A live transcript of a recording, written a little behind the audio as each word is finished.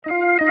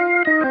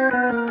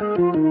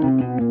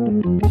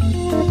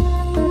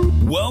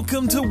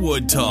Welcome to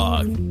Wood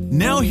Talk.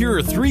 Now here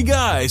are three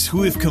guys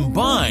who, if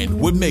combined,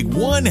 would make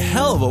one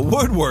hell of a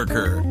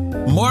woodworker.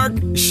 Mark,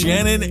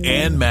 Shannon,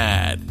 and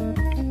Matt.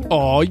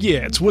 Oh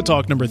yeah, it's Wood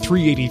Talk number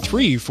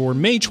 383 for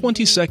May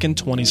 22nd,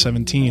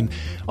 2017.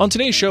 On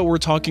today's show, we're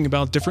talking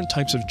about different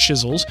types of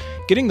chisels,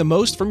 getting the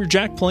most from your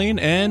jack plane,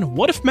 and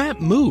what if Matt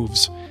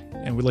moves?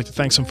 And we'd like to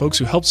thank some folks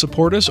who helped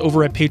support us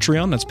over at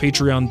Patreon. That's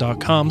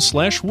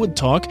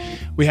patreon.com/woodtalk.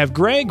 We have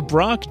Greg,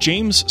 Brock,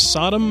 James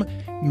Sodom,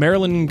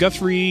 Marilyn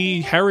Guthrie,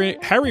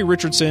 Harry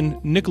Richardson,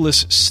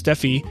 Nicholas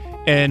Steffi,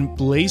 and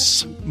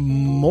Blaise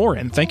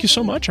Morin. Thank you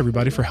so much,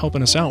 everybody, for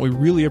helping us out. We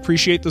really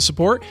appreciate the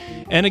support.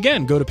 And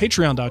again, go to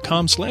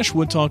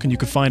patreon.com/woodtalk and you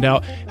can find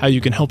out how you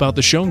can help out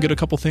the show and get a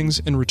couple things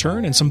in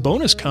return and some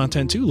bonus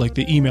content too, like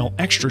the email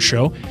extra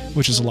show,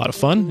 which is a lot of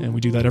fun, and we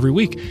do that every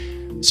week.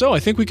 So I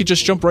think we could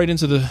just jump right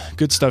into the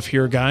good stuff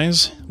here,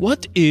 guys.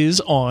 What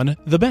is on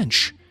the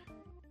bench?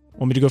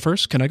 Want me to go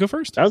first? Can I go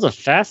first? That was the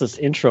fastest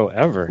intro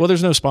ever. Well,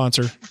 there's no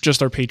sponsor,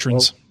 just our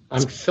patrons.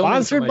 Well, I'm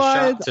filming for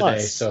my shop today,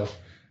 so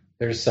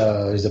there's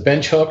a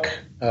bench hook,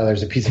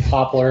 there's a piece of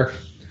poplar,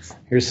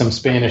 here's some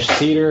Spanish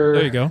cedar.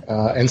 There you go.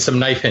 And some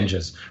knife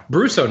hinges.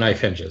 Brusso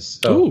knife hinges.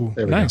 So, ooh,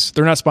 nice. Go.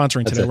 They're not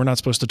sponsoring today. We're not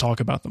supposed to talk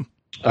about them.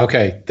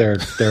 Okay, they're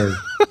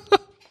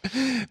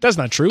That's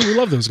not true. We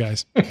love those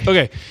guys.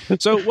 Okay,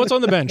 so what's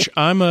on the bench?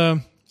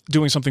 I'm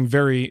doing something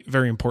very,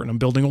 very important. I'm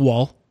building a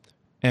wall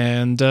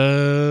and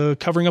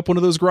covering up one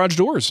of those garage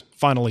doors,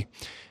 finally.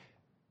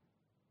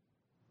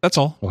 That's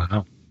all.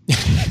 Wow.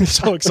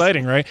 So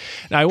exciting, right?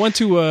 Now, I went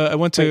to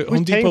Home Depot.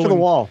 Who's paying for the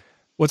wall?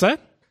 What's that?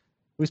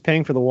 Who's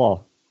paying for the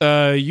wall?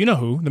 You know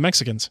who? The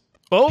Mexicans.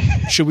 Oh,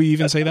 should we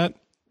even say that?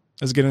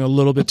 Is it getting a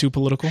little bit too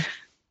political?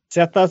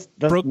 See, that's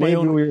maybe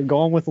we were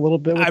going with a little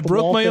bit. With I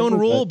broke my own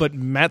rule, but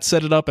Matt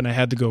set it up and I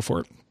had to go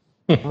for it.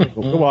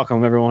 You're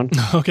welcome, everyone.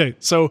 Okay,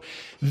 so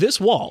this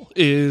wall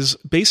is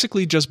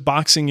basically just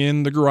boxing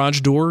in the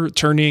garage door,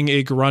 turning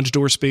a garage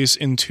door space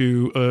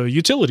into a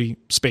utility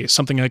space,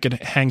 something I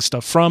could hang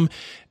stuff from,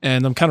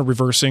 and I'm kind of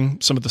reversing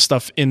some of the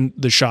stuff in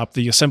the shop.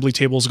 The assembly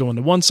tables go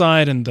into one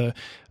side, and the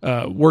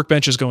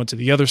workbenches go into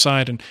the other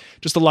side, and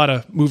just a lot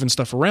of moving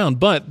stuff around.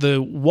 But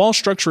the wall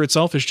structure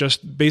itself is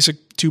just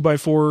basic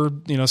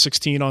 2x4,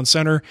 16 on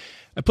center.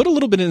 I put a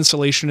little bit of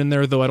insulation in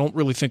there, though I don't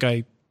really think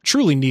I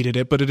truly needed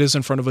it, but it is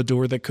in front of a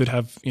door that could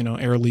have,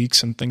 air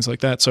leaks and things like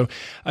that. So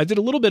I did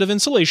a little bit of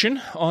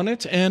insulation on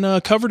it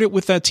and covered it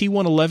with that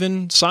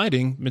T111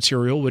 siding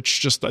material, which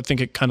just, I think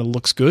it kind of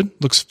looks good,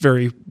 looks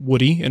very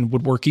woody and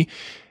woodworky.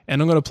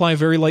 And I'm going to apply a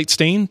very light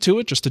stain to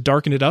it just to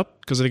darken it up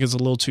because I think it's a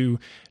little too,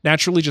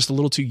 naturally just a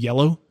little too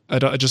yellow.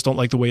 I just don't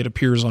like the way it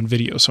appears on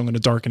video, so I'm going to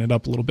darken it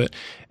up a little bit.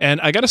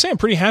 And I got to say, I'm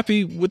pretty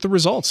happy with the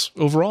results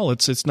overall.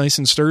 It's nice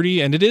and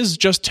sturdy, and it is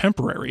just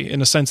temporary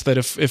in a sense that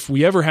if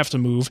we ever have to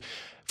move,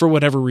 for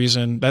whatever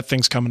reason, that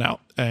thing's coming out,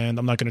 and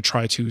I'm not going to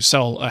try to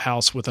sell a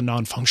house with a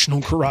non-functional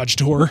garage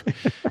door.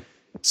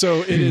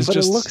 So it is but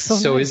just. It looks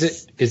so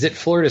nice. Is it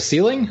floor to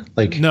ceiling?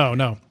 Like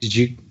no.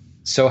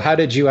 So how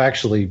did you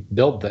actually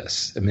build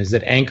this? I mean, is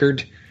it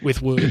anchored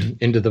with wood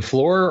into the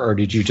floor, or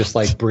did you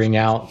just bring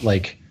out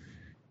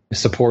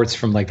supports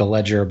from the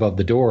ledger above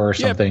the door or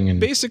something? Yeah,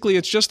 basically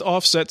it's just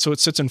offset so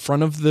it sits in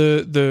front of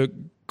the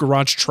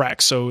garage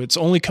tracks. So it's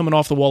only coming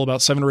off the wall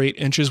about 7 or 8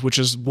 inches, which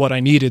is what I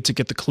needed to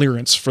get the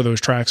clearance for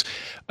those tracks.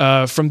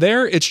 From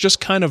there, it's just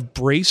kind of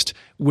braced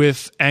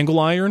with angle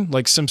iron,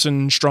 like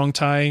Simpson strong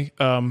tie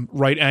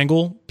right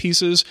angle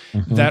pieces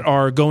that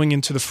are going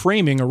into the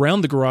framing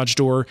around the garage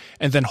door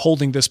and then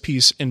holding this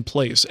piece in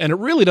place. And it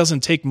really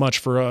doesn't take much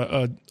for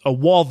a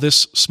wall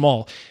this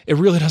small. It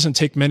really doesn't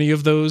take many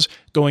of those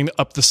going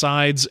up the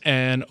sides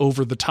and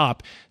over the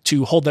top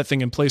to hold that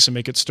thing in place and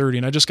make it sturdy.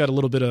 And I just got a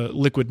little bit of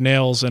liquid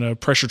nails and a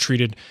pressure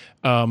treated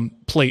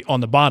plate on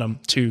the bottom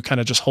to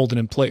kind of just hold it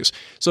in place.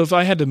 So if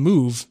I had to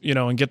move,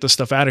 and get this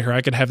stuff out of here,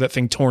 I could have that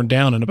thing torn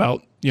down in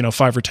about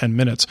 5 or 10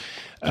 minutes.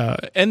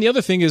 And the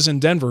other thing is in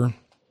Denver,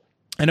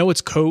 I know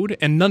it's code,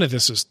 and none of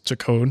this is to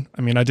code.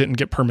 I mean, I didn't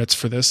get permits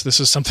for this. This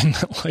is something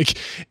that,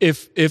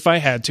 if I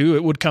had to,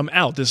 it would come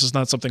out. This is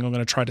not something I'm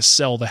going to try to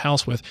sell the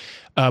house with.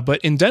 But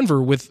in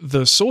Denver, with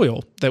the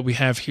soil that we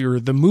have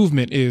here, the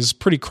movement is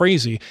pretty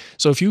crazy.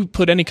 So if you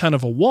put any kind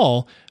of a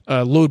wall,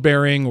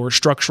 load-bearing or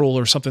structural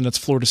or something that's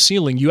floor to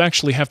ceiling, you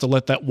actually have to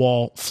let that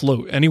wall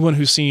float. Anyone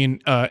who's seen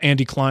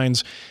Andy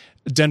Klein's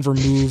Denver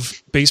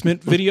Move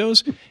basement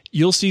videos,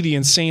 you'll see the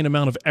insane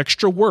amount of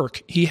extra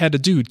work he had to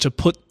do to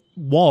put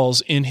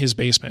walls in his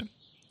basement.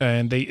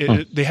 And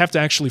they have to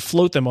actually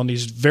float them on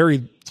these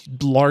very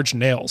large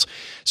nails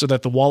so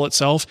that the wall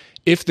itself,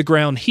 if the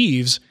ground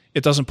heaves,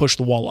 it doesn't push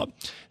the wall up.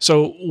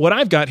 So what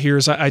I've got here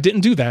is I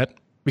didn't do that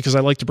because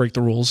I like to break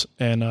the rules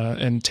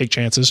and take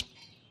chances.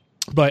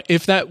 But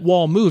if that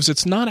wall moves,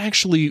 it's not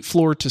actually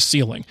floor to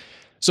ceiling.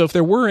 So if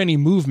there were any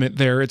movement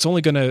there, it's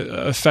only going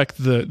to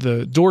affect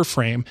the door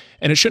frame,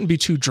 and it shouldn't be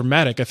too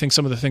dramatic. I think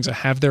some of the things I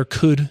have there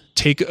could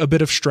take a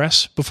bit of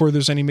stress before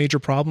there's any major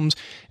problems,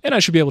 and I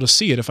should be able to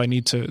see it if I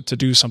need to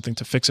do something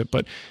to fix it.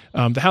 But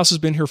the house has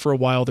been here for a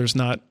while. There's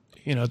not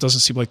it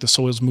doesn't seem like the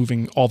soil's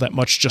moving all that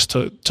much just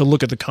to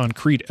look at the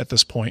concrete at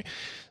this point.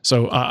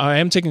 So I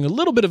am taking a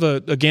little bit of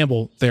a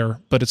gamble there,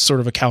 but it's sort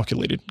of a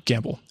calculated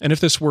gamble. And if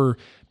this were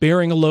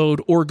bearing a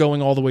load or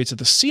going all the way to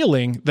the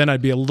ceiling, then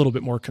I'd be a little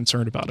bit more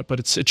concerned about it. But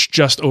it's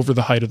just over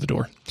the height of the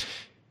door.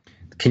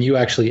 Can you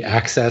actually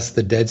access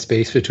the dead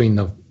space between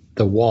the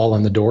wall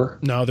and the door?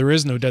 No, there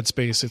is no dead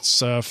space. It's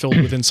filled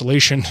with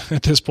insulation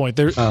at this point.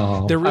 Really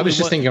I was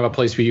just thinking of a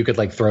place where you could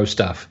like throw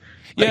stuff.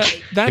 Yeah,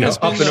 that has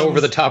up been, and over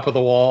the top of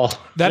the wall.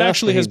 That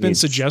actually has been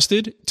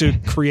suggested to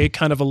create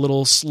kind of a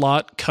little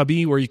slot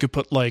cubby where you could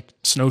put like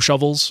snow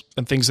shovels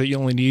and things that you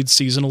only need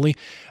seasonally.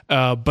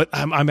 But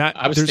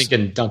I was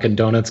thinking Dunkin'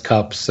 Donuts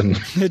cups and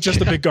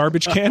just a big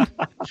garbage can.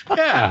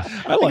 Yeah,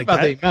 I like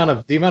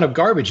that. The amount of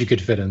garbage you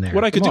could fit in there.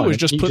 What I could do is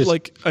just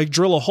put I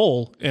drill a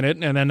hole in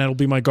it, and then that'll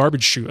be my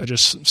garbage chute. I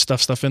just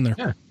stuff stuff in there.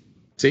 Yeah.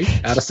 See,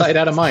 out of sight,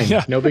 out of mind.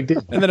 Yeah. No big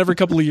deal. And then every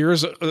couple of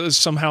years,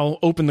 somehow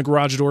open the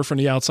garage door from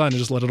the outside and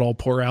just let it all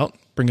pour out.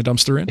 Bring a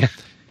dumpster in. Yeah.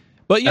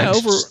 But yeah,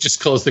 just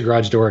close the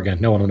garage door again.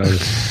 No one will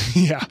notice.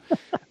 Yeah.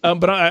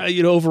 But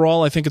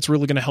overall, I think it's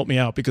really going to help me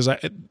out because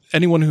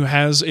anyone who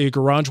has a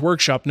garage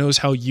workshop knows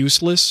how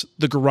useless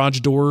the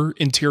garage door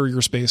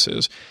interior space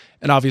is.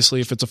 And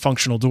obviously, if it's a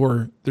functional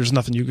door, there's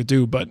nothing you could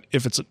do. But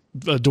if it's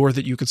a door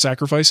that you could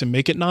sacrifice and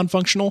make it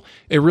non-functional,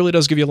 it really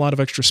does give you a lot of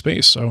extra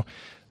space. So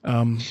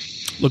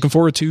looking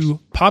forward to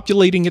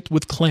populating it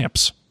with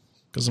clamps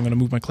because I'm going to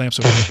move my clamps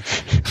over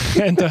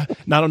there. And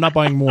I'm not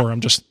buying more.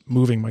 I'm just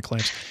moving my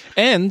clamps.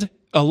 And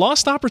a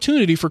lost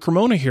opportunity for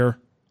Cremona here.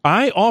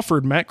 I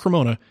offered Matt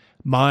Cremona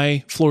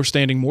my floor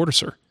standing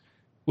mortiser,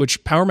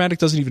 which Powermatic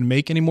doesn't even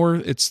make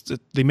anymore.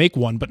 They make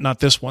one, but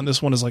not this one.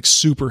 This one is like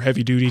super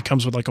heavy duty. It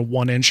comes with like a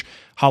 1-inch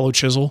hollow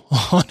chisel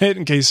on it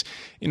in case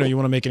you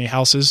want to make any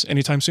houses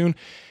anytime soon.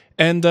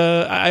 And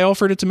I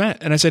offered it to Matt,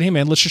 and I said, hey,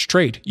 man, let's just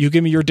trade. You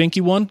give me your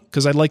dinky one,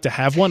 because I'd like to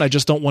have one. I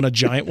just don't want a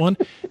giant one.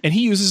 And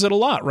he uses it a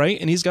lot,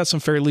 right? And he's got some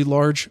fairly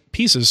large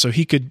pieces, so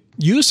he could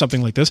use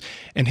something like this,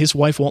 and his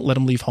wife won't let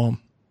him leave home.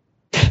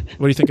 What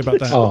do you think about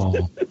that?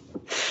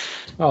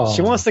 Oh.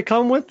 She wants to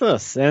come with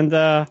us,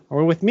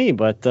 or with me,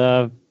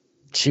 but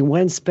she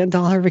went and spent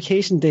all her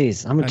vacation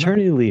days on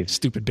maternity leave.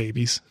 Stupid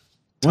babies.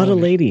 What a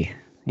lady,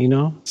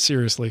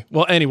 Seriously.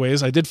 Well,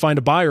 anyways, I did find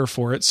a buyer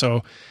for it,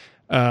 so...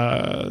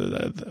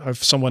 I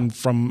have someone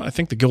from, I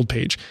think, the guild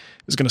page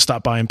is going to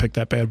stop by and pick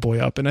that bad boy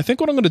up. And I think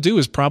what I'm going to do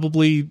is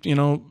probably,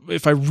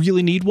 if I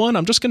really need one,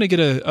 I'm just going to get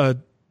a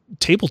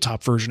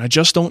tabletop version. I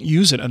just don't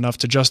use it enough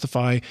to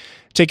justify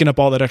taking up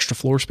all that extra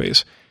floor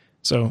space.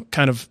 So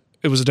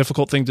it was a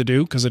difficult thing to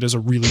do because it is a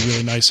really,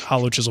 really nice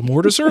hollow chisel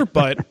mortiser.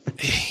 But,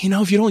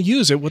 if you don't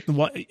use it,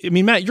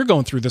 Matt, you're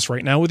going through this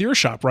right now with your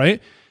shop,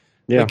 right?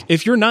 Yeah. Like,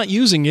 if you're not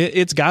using it,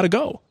 it's got to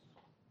go.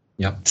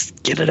 Yep.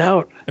 Just get it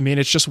out.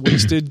 It's just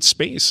wasted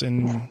space.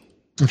 And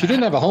if you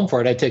didn't have a home for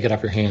it, I'd take it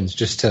off your hands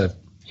just to,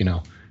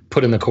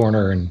 put in the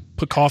corner and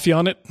put coffee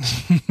on it.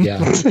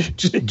 Yeah.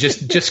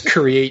 just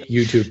create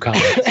YouTube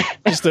comments.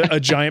 Just a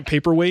giant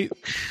paperweight.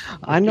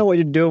 I know what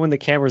you're doing when the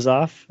camera's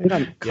off. You're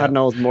not cutting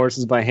all those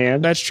mortises by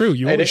hand. That's true.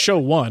 You only show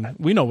one.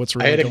 We know what's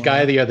really going on. I had a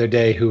guy the other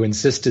day who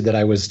insisted that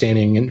I was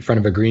standing in front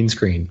of a green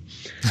screen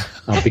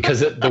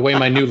because the way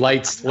my new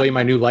lights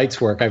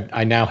work,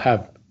 I now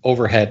have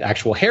overhead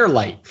actual hair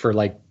light for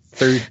like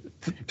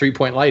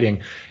 3-point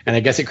lighting, and I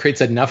guess it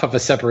creates enough of a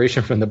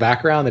separation from the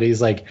background that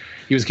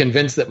he was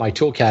convinced that my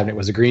tool cabinet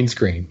was a green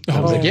screen. I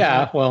was like,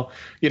 yeah, well,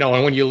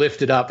 and when you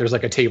lift it up, there's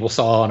like a table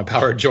saw and a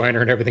power joiner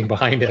and everything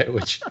behind it,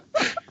 which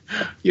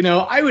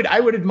I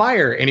would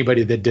admire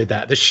anybody that did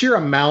that. The sheer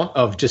amount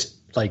of just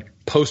like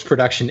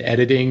post-production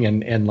editing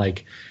and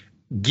like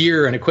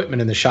gear and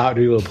equipment in the shop to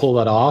be able to pull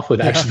that off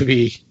would actually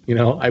be,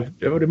 I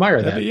would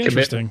admire that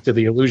commitment to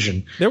the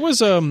illusion. There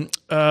was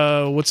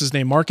what's his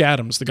name, Mark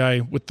Adams, the guy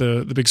with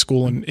the big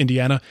school in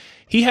Indiana.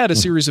 He had a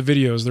series of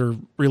videos. They're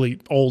really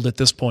old at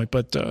this point,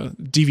 but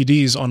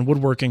DVDs on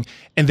woodworking,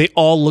 and they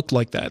all looked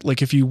like that.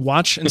 Like if you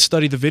watch and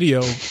study the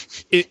video,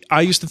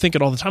 I used to think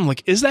it all the time.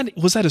 Like, was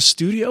that a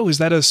studio? Is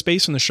that a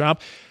space in the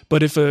shop?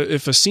 But if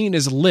a scene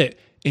is lit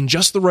in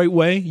just the right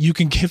way, you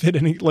can give it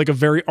a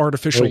very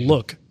artificial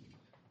look.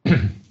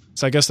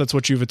 So I guess that's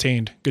what you've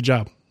attained. Good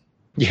job.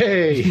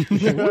 Yay.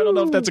 I don't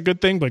know if that's a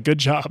good thing, but good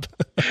job.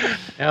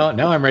 Now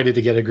I'm ready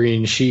to get a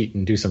green sheet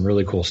and do some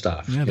really cool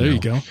stuff. Yeah, there you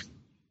go.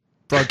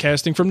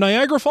 Broadcasting from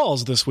Niagara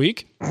Falls this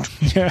week.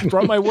 Yeah, I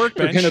brought my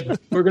workbench.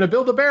 We're gonna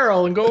build a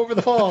barrel and go over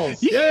the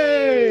falls.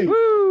 Yay!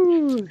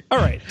 Woo! All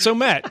right. So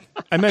Matt,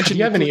 I mentioned. Do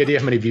you have any idea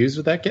how many views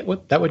would that get?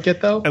 What that would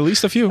get though? At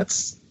least a few.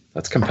 That's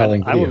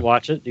compelling. I would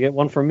watch it. You get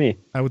one from me.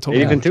 I would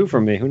totally even two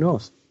from me. Who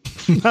knows?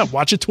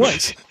 Watch it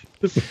twice.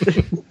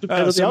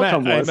 So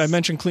Matt, I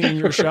mentioned cleaning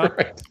your shop.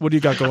 Right. What do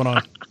you got going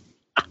on?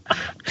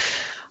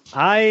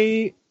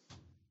 I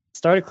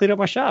started cleaning up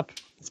my shop.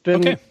 It's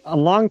been a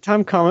long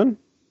time coming.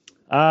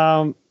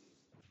 I've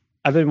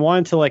been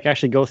wanting to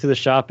actually go through the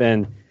shop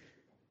and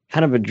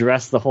kind of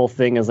address the whole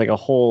thing as a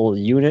whole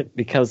unit,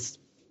 because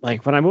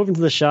when I moved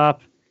into the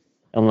shop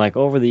and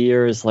over the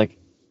years,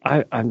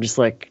 I'm just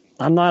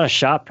I'm not a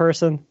shop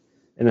person.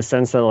 in the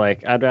sense that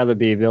like I'd rather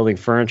be building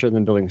furniture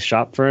than building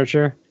shop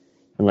furniture,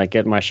 and like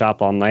get my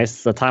shop all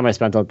nice. The time I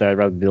spent out there, I'd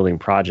rather be building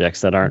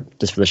projects that aren't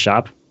just for the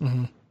shop.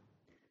 Mm-hmm.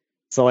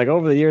 So like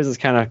over the years, it's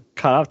kind of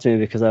caught up to me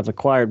because I've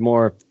acquired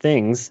more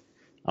things,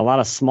 a lot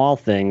of small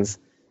things,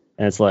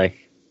 and it's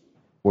like,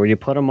 where do you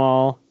put them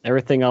all?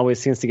 Everything always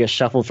seems to get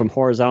shuffled from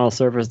horizontal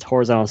surface to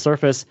horizontal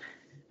surface,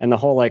 and the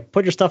whole like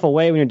put your stuff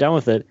away when you're done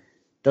with it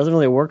doesn't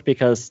really work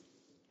because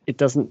it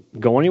doesn't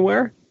go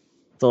anywhere.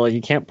 So like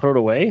you can't put it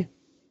away.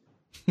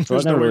 So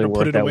There's that never nowhere really to put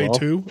worked it that away well.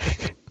 too.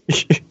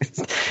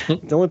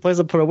 The only place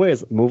to put it away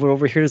is move it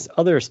over here to this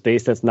other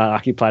space that's not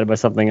occupied by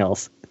something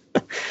else.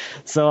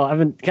 So I've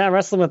been kind of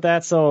wrestling with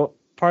that. So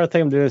part of the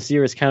thing I'm doing this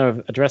year is kind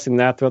of addressing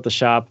that throughout the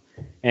shop.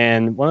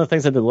 And one of the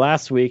things I did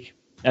last week,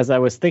 as I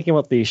was thinking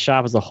about the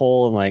shop as a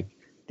whole and like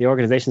the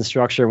organization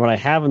structure, what I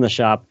have in the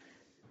shop,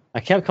 I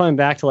kept coming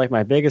back to like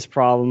my biggest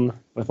problem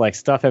with like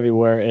stuff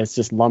everywhere. It's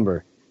just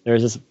lumber.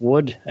 There's just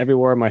wood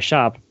everywhere in my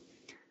shop.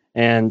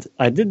 And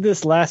I did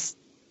this last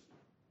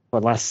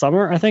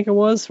summer, I think it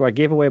was, where I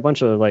gave away a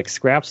bunch of like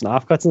scraps and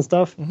offcuts and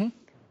stuff. Mm-hmm.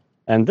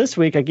 And this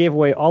week I gave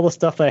away all the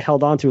stuff that I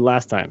held on to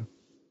last time.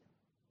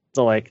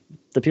 So like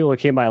the people who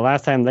came by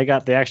last time, they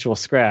got the actual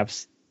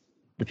scraps.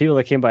 The people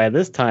that came by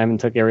this time and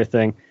took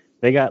everything,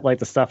 they got like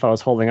the stuff I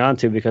was holding on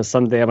to because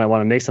someday I might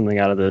want to make something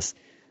out of this.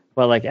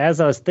 But like as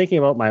I was thinking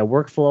about my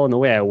workflow and the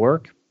way I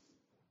work,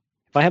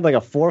 if I had like a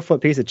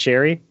 4-foot piece of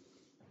cherry,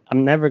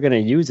 I'm never going to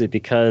use it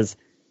because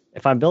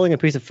if I'm building a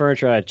piece of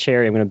furniture out of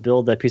cherry, I'm going to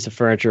build that piece of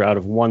furniture out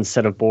of one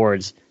set of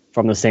boards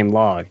from the same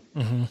log.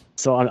 Mm-hmm.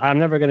 So I'm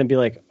never going to be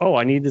like, oh,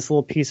 I need this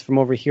little piece from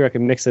over here. I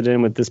can mix it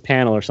in with this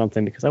panel or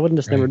something because I wouldn't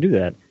just never do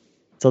that.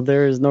 So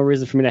there is no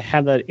reason for me to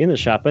have that in the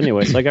shop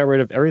anyway. So I got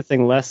rid of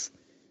everything less,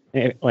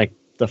 like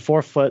the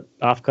 4-foot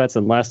offcuts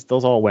and less.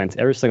 Those all went.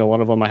 Every single one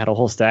of them. I had a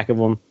whole stack of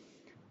them.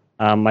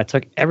 I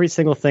took every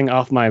single thing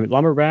off my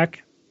lumber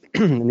rack.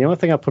 And the only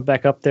thing I put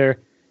back up there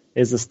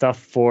is the stuff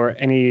for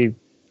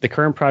the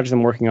current projects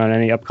I'm working on,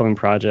 any upcoming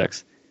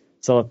projects.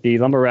 So the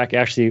lumber rack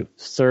actually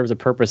serves a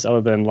purpose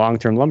other than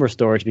long-term lumber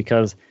storage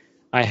because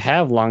I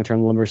have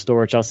long-term lumber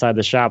storage outside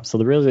the shop. So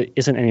there really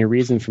isn't any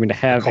reason for me to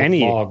have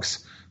any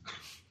logs.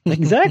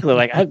 Exactly.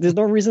 Like there's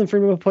no reason for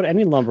me to put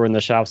any lumber in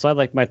the shop. So I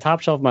like my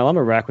top shelf of my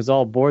lumber rack was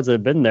all boards that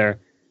have been there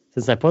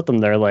since I put them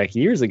there like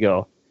years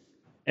ago.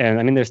 And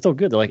I mean, they're still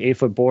good. They're like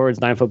 8-foot boards,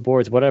 9-foot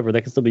boards, whatever.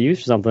 They can still be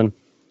used for something.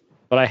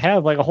 But I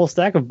have like a whole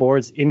stack of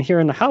boards in here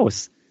in the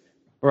house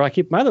where I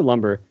keep my other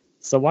lumber.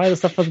 So why does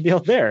stuff have to be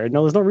out there?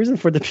 No, there's no reason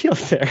for it to be out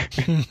there.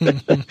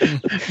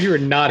 You are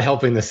not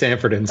helping the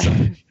Sanford and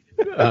Son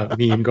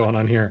meme going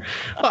on here.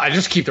 Oh, I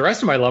just keep the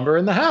rest of my lumber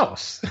in the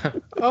house.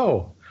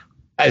 Oh,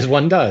 as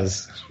one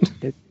does.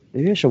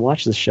 Maybe I should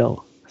watch the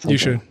show. You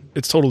should.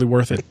 It's totally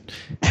worth it.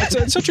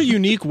 It's such a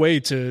unique way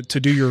to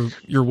do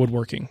your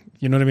woodworking.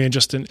 You know what I mean?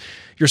 Just in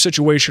your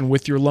situation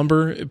with your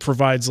lumber, it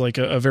provides like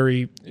a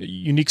very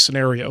unique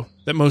scenario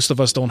that most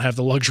of us don't have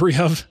the luxury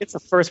of. It's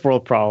a first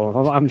world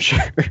problem, I'm sure.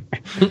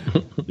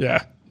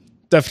 Yeah,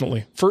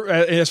 definitely. For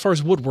as far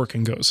as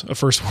woodworking goes, a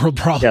first world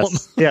problem.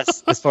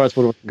 Yes. As far as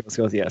woodworking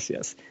goes,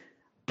 yes.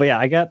 But yeah,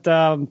 I got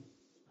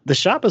the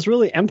shop is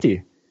really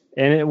empty,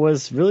 and it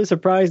was really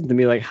surprising to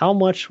me like how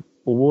much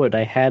wood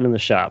I had in the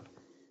shop.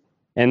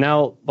 And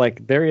now,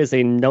 like, there is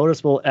a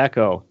noticeable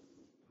echo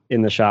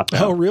in the shop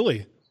now. Oh,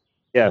 really?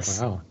 Yes.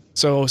 Wow.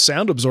 So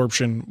sound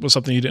absorption was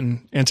something you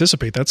didn't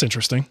anticipate. That's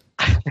interesting.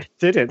 I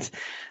didn't.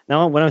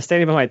 Now, when I'm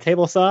standing by my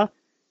table saw,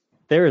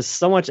 there is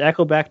so much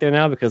echo back there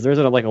now because there's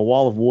like a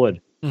wall of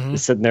wood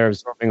just sitting there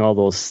absorbing all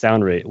those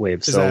sound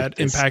waves. Is that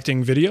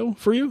impacting video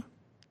for you?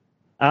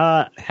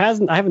 I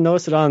haven't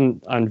noticed it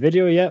on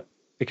video yet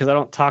because I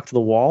don't talk to the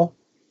wall.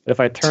 But if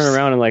I turn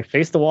around and like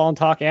face the wall and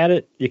talk at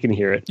it, you can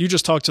hear it. You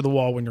just talk to the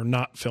wall when you're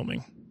not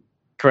filming.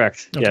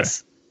 Correct. Okay.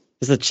 Yes.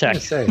 Just a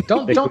check.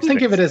 Don't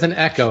think of it as an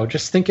echo.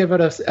 Just think of it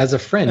as a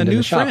friend in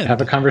the shop. Friend.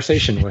 Have a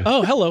conversation with.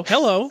 Oh, hello.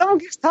 Someone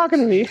keeps talking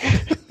to me.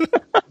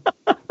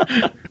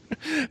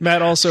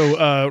 Matt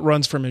also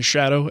runs from his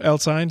shadow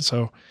outside,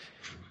 so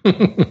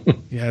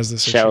he has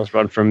this Shadows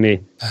run from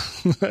me.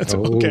 That's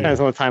okay. Depends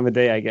on the time of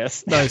day, I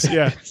guess. Nice,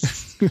 yeah.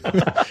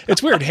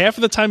 It's weird. Half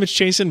of the time it's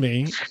chasing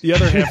me. The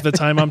other half of the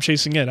time I'm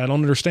chasing it. I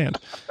don't understand.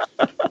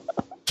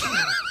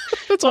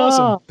 That's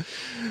awesome.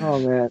 Oh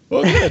man.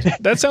 Well, good.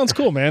 That sounds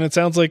cool, man. It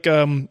sounds like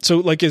so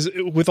like is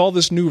with all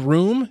this new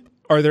room,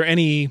 are there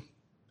any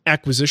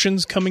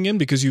acquisitions coming in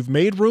because you've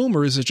made room,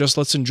 or is it just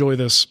let's enjoy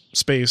this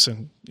space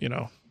and,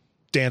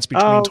 dance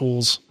between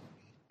tools?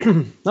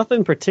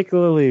 Nothing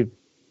particularly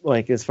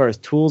like as far as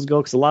tools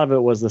go, because a lot of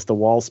it was just the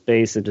wall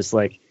space and just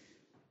like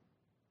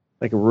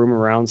a room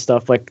around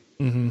stuff. Like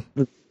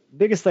the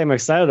biggest thing I'm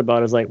excited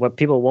about is like what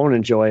people won't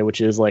enjoy,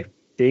 which is like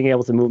being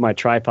able to move my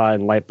tripod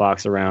and light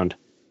box around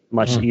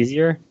much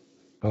easier.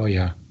 Oh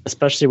yeah.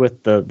 Especially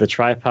with the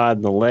tripod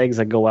and the legs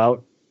that go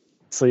out.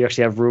 So you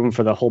actually have room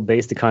for the whole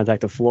base to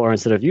contact the floor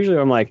instead of usually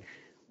I'm like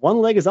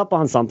one leg is up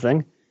on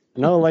something,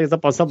 another leg is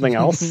up on something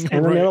else,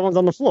 and then the other one's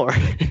on the floor.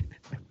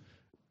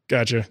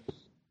 Gotcha.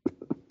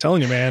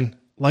 Telling you, man,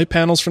 light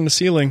panels from the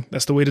ceiling.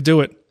 That's the way to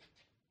do it.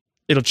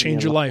 It'll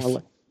change your life.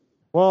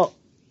 Well,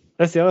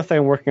 that's the other thing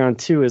I'm working on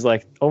too. Is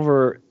like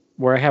over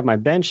where I have my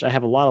bench, I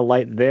have a lot of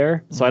light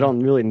there, so I don't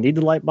really need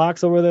the light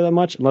box over there that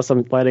much, unless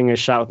I'm lighting a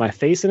shot with my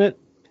face in it,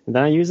 and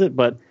then I use it.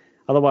 But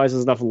otherwise,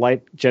 there's enough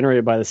light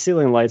generated by the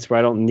ceiling lights where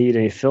I don't need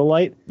any fill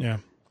light. Yeah.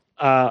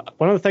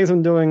 One of the things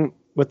I'm doing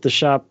with the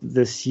shop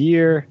this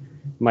year,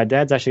 my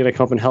dad's actually going to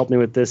come up and help me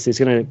with this. We're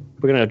going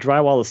to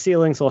drywall the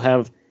ceiling, so I'll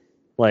have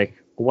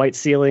like a white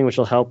ceiling, which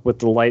will help with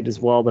the light as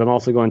well. But I'm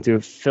also going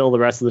to fill the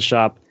rest of the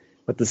shop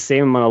with the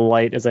same amount of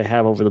light as I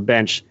have over the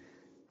bench.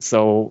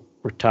 So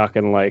we're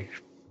talking like,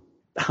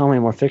 how many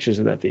more fixtures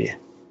would that be?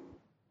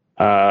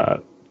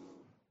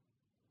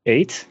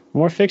 8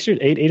 more fixtures?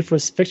 8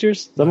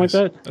 fixtures? Something like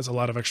that? That's a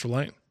lot of extra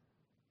light.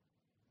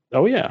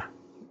 Oh, yeah.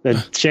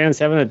 Shannon's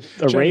having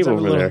a rave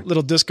over there.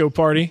 Little disco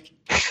party.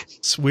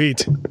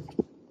 Sweet.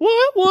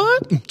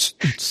 What?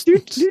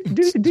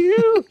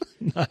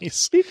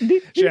 Nice.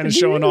 Shannon's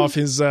showing off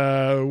his,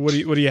 what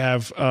do you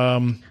have?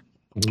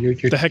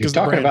 The heck is the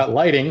talking brand? About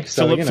lighting.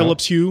 So,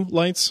 Philips Hue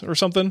lights or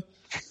something?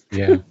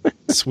 Yeah.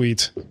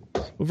 Sweet.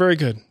 Well, very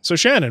good. So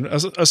Shannon,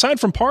 aside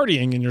from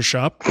partying in your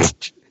shop,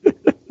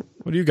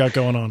 what do you got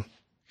going on?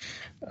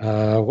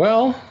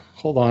 Well,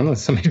 hold on. Let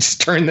somebody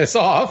just turn this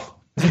off.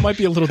 It might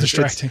be a little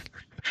distracting.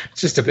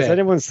 It's just a bit. Is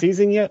anyone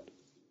seizing yet?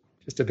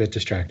 Just a bit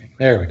distracting.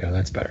 There we go.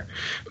 That's better.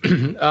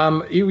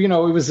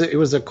 It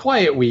was a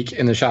quiet week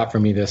in the shop for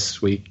me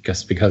this week,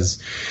 just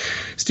because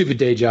stupid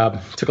day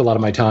job took a lot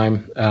of my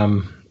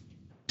time.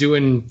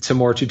 Doing some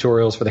more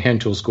tutorials for the hand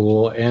tool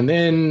school, and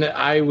then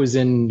I was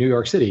in New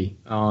York City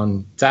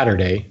on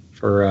Saturday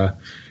for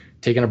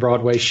taking a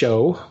Broadway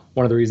show.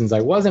 One of the reasons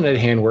I wasn't at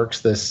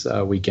Handworks this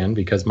weekend,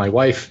 because my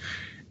wife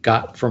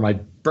got, for my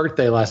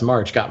birthday last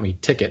March, got me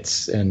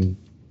tickets, and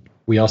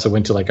we also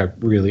went to like a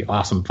really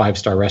awesome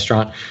 5-star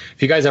restaurant.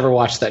 If you guys ever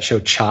watched that show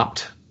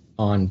Chopped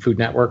on Food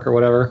Network or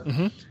whatever,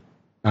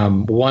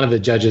 one of the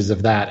judges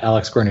of that,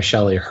 Alex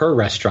Guarnaschelli, her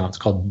restaurant's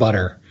called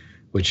Butter,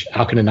 which,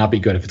 how can it not be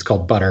good if it's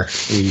called Butter?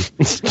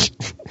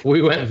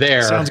 We went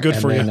there. Sounds good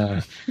for you.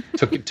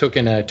 Took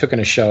in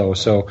a show.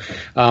 So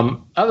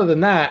other than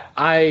that,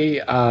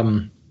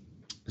 I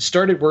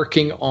started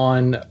working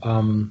on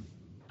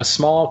a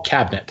small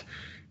cabinet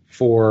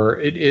for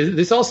it.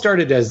 This all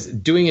started as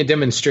doing a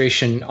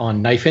demonstration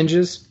on knife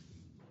hinges,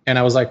 and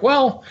I was like,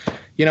 well,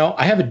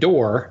 I have a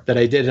door that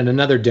I did in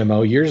another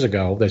demo years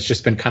ago that's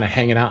just been kind of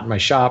hanging out in my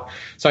shop.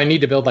 So I need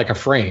to build like a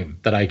frame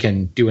that I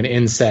can do an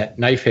inset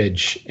knife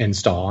hinge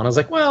install. And I was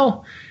like,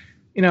 well,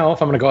 if I'm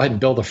going to go ahead and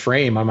build a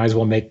frame, I might as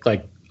well make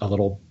like a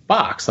little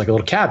box, like a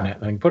little cabinet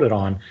that I can put it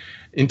on.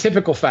 In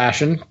typical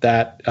fashion,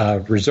 that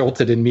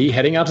resulted in me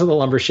heading out to the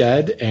lumber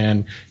shed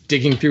and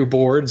digging through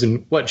boards,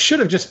 and what should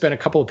have just been a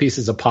couple of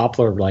pieces of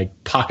poplar,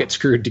 like pocket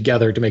screwed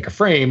together to make a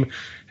frame,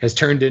 has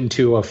turned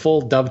into a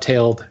full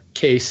dovetailed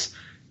case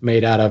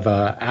made out of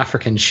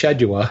African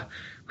shedua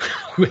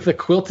with a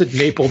quilted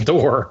maple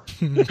door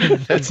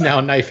that's now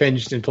knife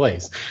hinged in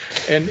place.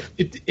 And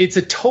it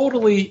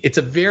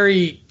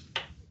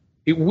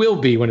will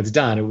be, when it's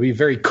done, it will be a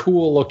very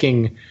cool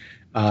looking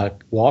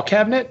wall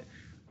cabinet.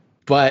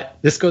 But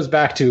this goes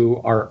back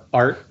to our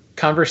art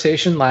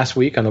conversation last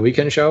week on the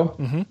weekend show.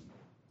 Mm-hmm.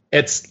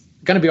 It's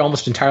going to be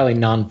almost entirely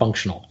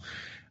non-functional.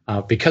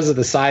 Because of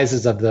the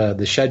sizes of the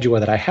shedua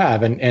that I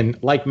have. And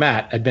like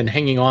Matt, I'd been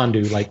hanging on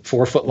to like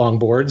 4-foot long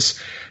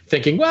boards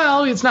thinking,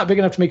 well, it's not big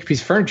enough to make a piece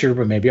of furniture,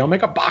 but maybe I'll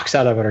make a box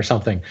out of it or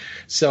something.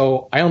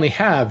 So I only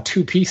have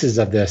 2 pieces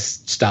of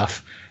this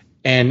stuff,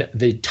 and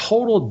the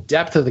total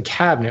depth of the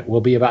cabinet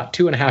will be about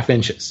 2.5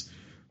 inches.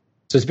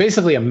 So it's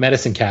basically a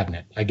medicine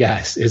cabinet, I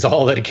guess, is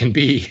all that it can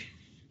be.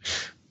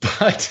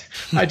 But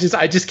I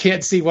just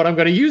can't see what I'm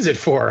going to use it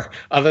for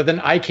other than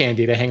eye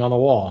candy to hang on the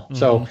wall. Mm-hmm.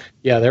 So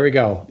yeah, there we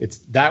go.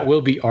 That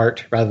will be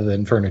art rather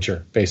than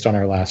furniture based on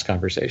our last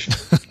conversation.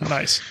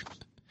 Nice.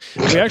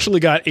 We actually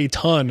got a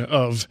ton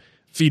of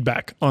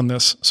feedback on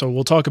this, so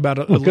we'll talk about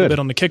it a little bit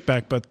on the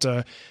kickback, but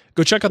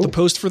go check out the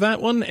post for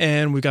that one.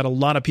 And we got a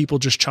lot of people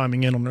just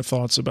chiming in on their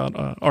thoughts about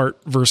art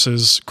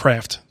versus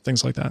craft,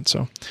 things like that.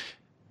 So,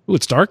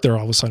 it's dark there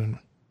all of a sudden.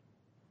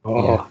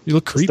 Oh, you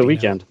look creepy. It's the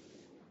weekend. Now.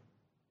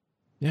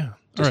 Yeah.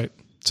 All right.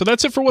 So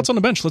that's it for what's on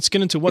the bench. Let's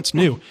get into what's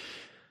new.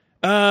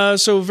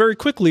 So very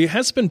quickly, it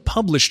hasn't been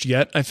published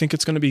yet. I think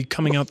it's going to be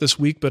coming out this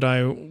week, but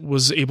I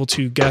was able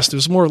to guess. It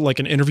was more like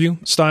an interview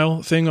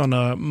style thing on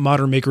a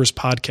Modern Makers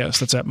podcast.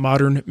 That's at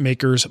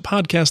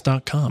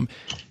modernmakerspodcast.com.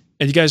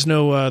 And you guys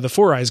know the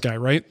Four Eyes guy,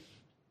 right?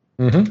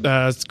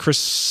 Mm-hmm. Chris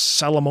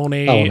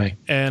Salamone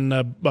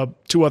and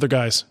 2 other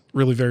guys.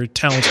 Really very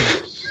talented.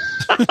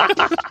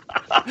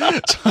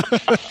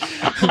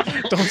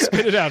 Don't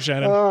spit it out,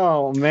 Shannon.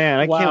 Oh man,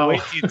 I can't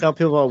wait till you tell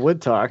people about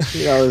Wood Talk.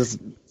 It's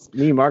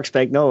me, Mark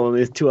Spagnolo, and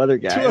these 2 other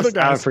guys.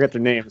 I forget their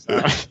names.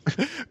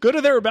 Go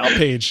to their about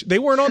page. They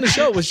weren't on the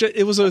show.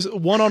 It was a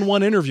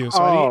one-on-one interview,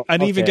 so I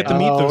didn't even get to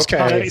meet those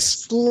guys. It's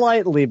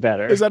slightly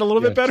better. Is that a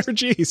little bit better?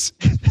 Jeez,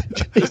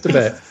 just a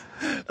bit.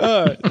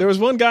 There was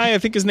one guy, I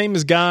think his name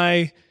is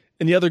Guy,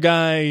 and the other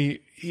guy,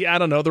 I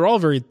don't know. They're all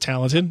very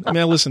talented. I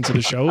mean, I listened to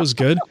the show; it was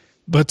good,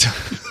 but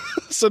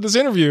So this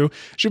interview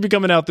should be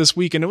coming out this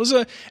week, and it was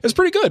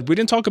pretty good. We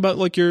didn't talk about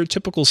like your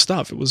typical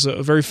stuff. It was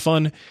a very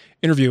fun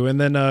interview, and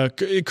then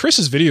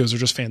Chris's videos are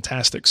just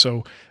fantastic.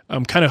 So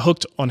I'm kind of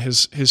hooked on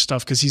his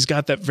stuff because he's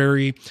got a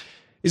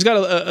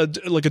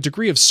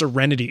degree of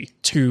serenity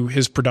to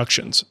his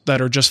productions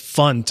that are just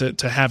fun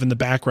to have in the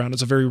background.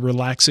 It's a very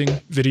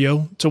relaxing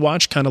video to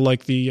watch, kind of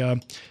like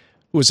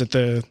is it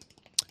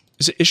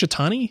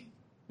Ishitani?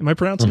 Am I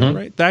pronouncing it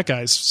right? That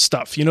guy's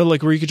stuff,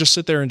 like where you could just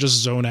sit there and just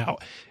zone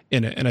out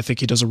in it. And I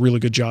think he does a really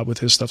good job with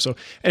his stuff. So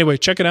anyway,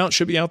 check it out.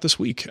 Should be out this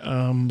week.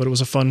 But it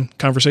was a fun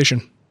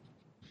conversation.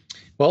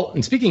 Well,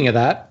 and speaking of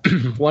that,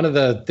 one of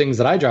the things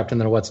that I dropped in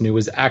the What's New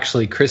was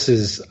actually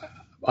Chris's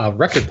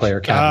record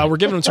player cabinet. We're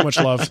giving him too much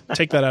love.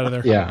 Take that out of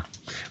there. Yeah.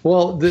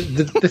 Well,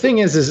 the thing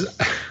is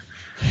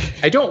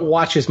I don't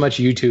watch as much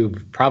YouTube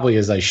probably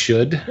as I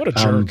should. What a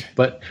jerk.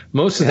 But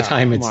most of the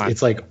time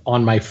it's like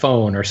on my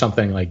phone or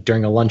something, like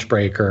during a lunch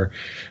break or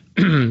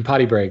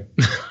potty break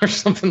or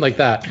something like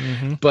that.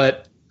 Mm-hmm.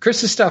 But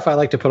Chris's stuff I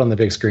like to put on the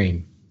big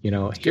screen.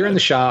 Here in the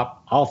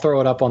shop, I'll throw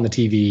it up on the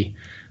TV.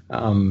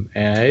 And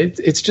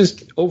it's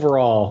just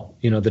overall,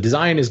 the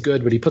design is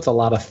good, but he puts a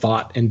lot of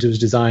thought into his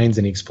designs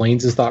and he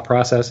explains his thought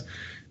process.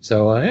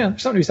 So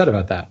there's something to be said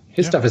about that.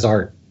 His stuff is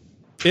art.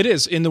 It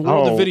is in the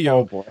world of video.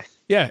 Oh boy.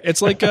 Yeah,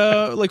 it's like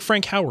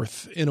Frank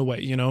Howarth in a way.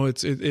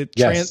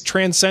 It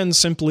transcends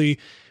simply,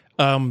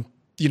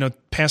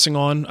 passing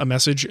on a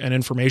message and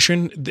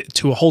information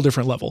to a whole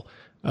different level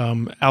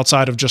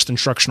outside of just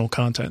instructional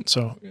content.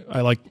 So I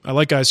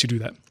like guys who do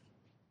that.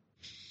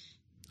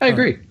 I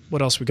agree.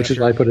 What else we got? Which is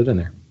why I put it in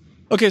there.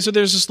 Okay, so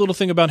there's this little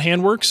thing about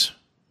Handworks.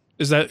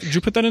 Did you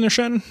put that in there,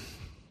 Shannon?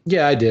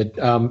 Yeah, I did.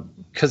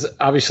 Because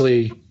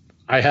obviously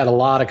I had a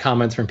lot of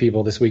comments from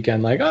people this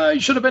weekend like, oh, you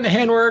should have been at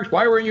Handworks.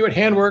 Why weren't you at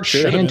Handworks?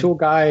 You're a hand tool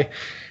guy.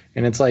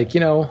 And it's like,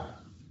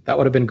 that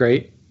would have been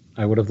great.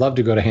 I would have loved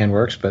to go to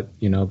Handworks, but,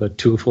 the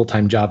 2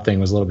 full-time job thing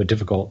was a little bit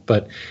difficult.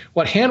 But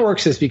what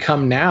Handworks has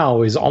become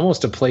now is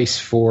almost a place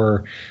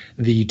for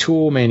the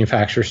tool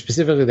manufacturers,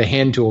 specifically the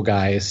hand tool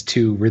guys,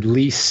 to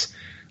release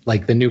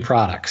like the new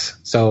products.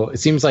 So it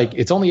seems like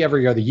it's only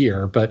every other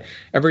year, but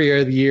every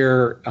other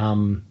year,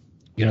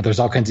 there's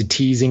all kinds of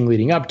teasing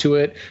leading up to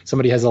it.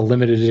 Somebody has a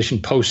limited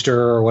edition poster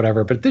or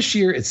whatever. But this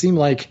year, it seemed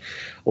like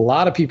a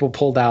lot of people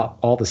pulled out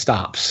all the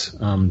stops.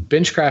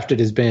 Benchcrafted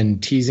has been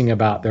teasing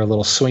about their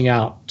little swing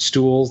out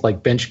stools,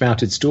 like bench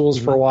mounted stools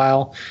for a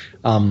while.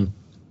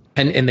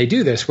 And they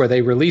do this where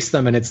they release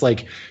them and it's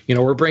like,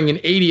 we're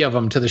bringing 80 of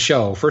them to the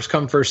show, first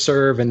come, first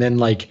serve. And then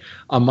like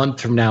a month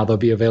from now, they'll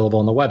be available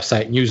on the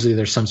website. And usually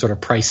there's some sort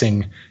of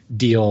pricing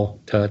deal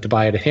to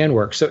buy it at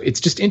Handworks. So it's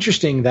just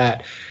interesting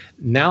that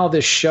now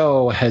this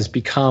show has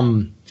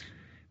become,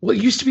 well,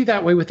 it used to be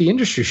that way with the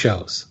industry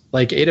shows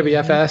like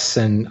AWFS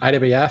and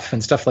IWF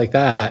and stuff like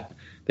that.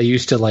 They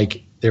used to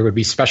there would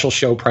be special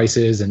show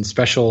prices and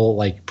special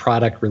like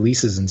product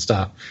releases and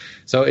stuff.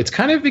 So it's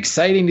kind of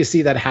exciting to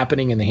see that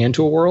happening in the hand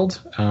tool world.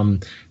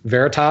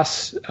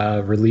 Veritas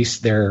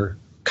released their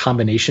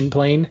combination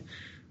plane.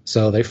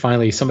 So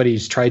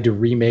somebody's tried to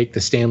remake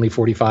the Stanley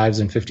 45s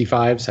and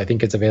 55s. I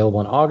think it's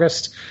available in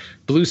August.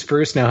 Blue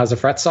Spruce now has a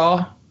fret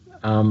saw.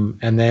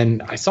 And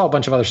then I saw a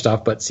bunch of other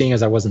stuff, but seeing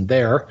as I wasn't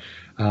there,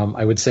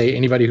 I would say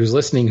anybody who's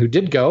listening who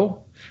did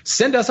go,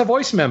 send us a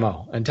voice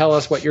memo and tell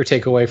us what your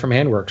takeaway from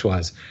Handworks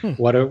was.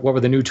 What were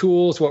the new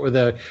tools? What were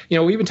the,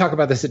 we even talk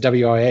about this at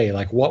WIA,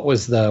 like what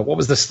was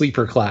the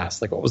sleeper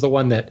class? Like what was the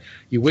one that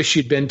you wish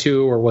you'd been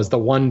to, or was the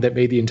one that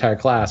made the entire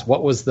class?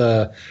 What was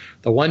the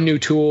one new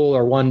tool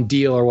or one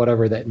deal or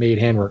whatever that made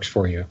Handworks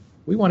for you?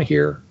 We want to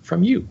hear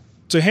from you.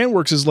 So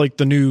Handworks is like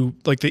the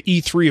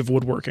E3 of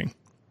woodworking.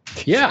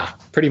 Yeah,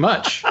 pretty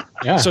much.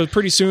 Yeah. So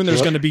pretty soon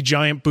there's going to be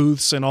giant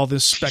booths and all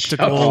this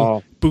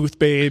spectacle, booth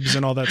babes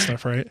and all that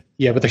stuff, right?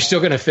 Yeah, but they're still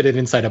going to fit it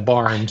inside a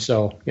barn.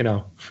 So,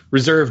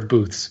 reserved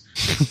booths.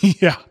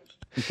 Yeah.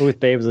 Booth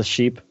babes with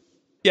sheep.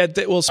 Yeah.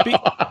 Speaking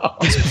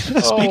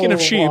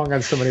of sheep. Wrong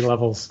on so many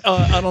levels.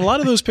 On a lot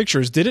of those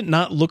pictures, did it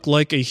not look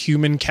like a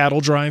human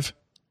cattle drive?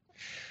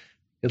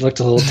 It looked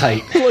a little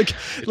tight.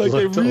 like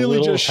they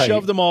really just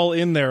shoved them all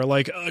in there,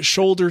 like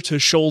shoulder to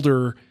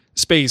shoulder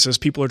space as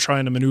people are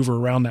trying to maneuver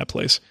around that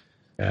place.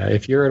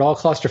 If you're at all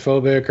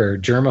claustrophobic or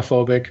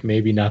germophobic,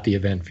 maybe not the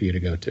event for you to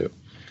go to.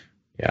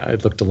 Yeah,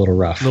 it looked a little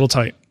rough. Little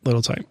tight.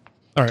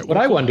 All right. What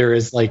I wonder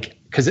is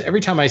because every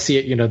time I see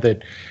it,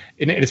 that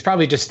it's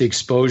probably just the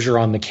exposure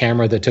on the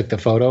camera that took the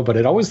photo, but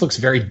it always looks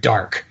very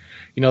dark.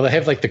 They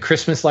have the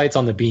Christmas lights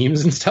on the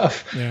beams and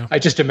stuff. Yeah. I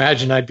just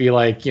imagine I'd be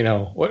like,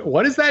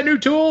 what is that new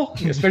tool?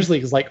 Especially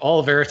because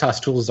all Veritas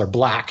tools are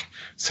black.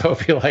 So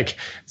it'd be like,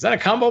 is that a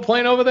combo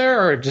plane over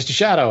there or just a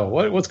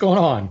shadow? What's going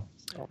on?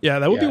 Yeah,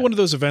 that would be one of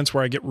those events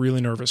where I get really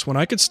nervous. When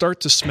I could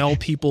start to smell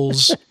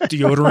people's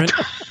deodorant,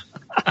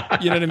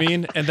 you know what I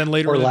mean? And then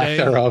later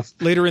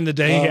in the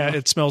day,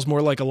 it smells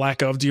more like a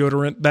lack of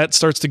deodorant. That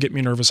starts to get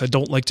me nervous. I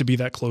don't like to be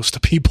that close to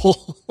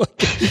people.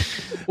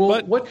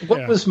 Well,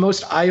 what was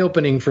most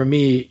eye-opening for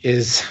me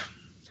is,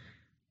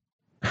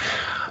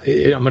 I'm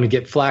going to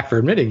get flack for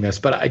admitting this,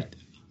 but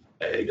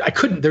I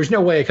couldn't, there's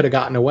no way I could have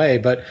gotten away,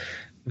 but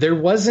there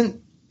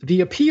wasn't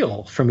the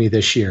appeal for me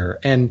this year.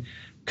 And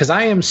because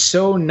I am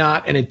so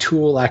not in a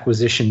tool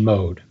acquisition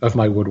mode of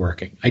my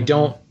woodworking.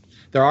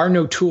 There are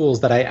no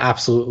tools that I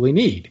absolutely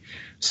need.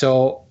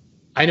 So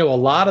I know a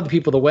lot of the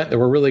people that went that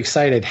were really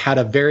excited had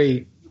a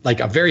very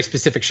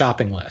specific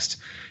shopping list.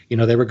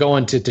 They were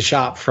going to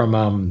shop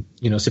from,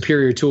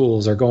 Superior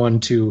Tools, or going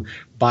to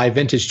buy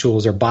vintage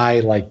tools, or buy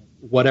like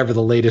whatever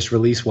the latest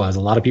release was.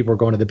 A lot of people were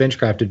going to the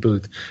Benchcrafted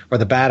booth or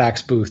the Bad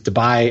Axe booth to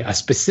buy a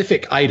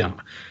specific item.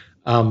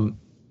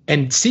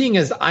 And seeing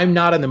as I'm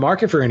not in the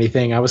market for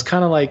anything, I was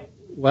kind of like,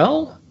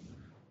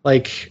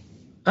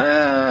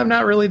 I'm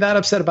not really that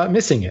upset about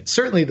missing it.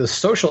 Certainly the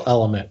social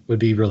element would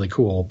be really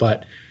cool,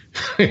 but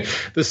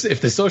if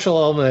the social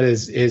element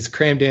is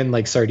crammed in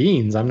like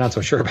sardines, I'm not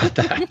so sure about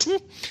that.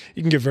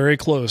 You can get very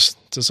close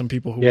to some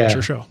people who watch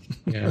your show.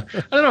 Yeah.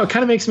 I don't know. It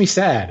kind of makes me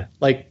sad.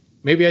 Like,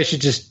 maybe I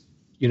should just,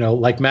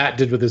 like Matt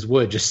did with his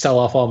wood, just sell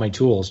off all my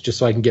tools just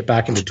so I can get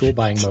back into tool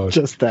buying mode.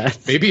 Just that.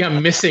 Maybe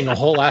I'm missing a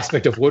whole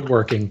aspect of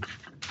woodworking.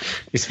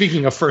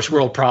 Speaking of first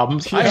world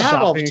problems, I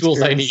have all the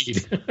tools I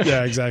need.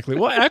 Yeah, exactly.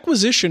 Well,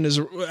 acquisition is,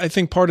 I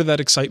think, part of that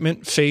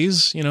excitement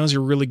phase, as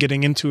you're really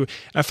getting into it.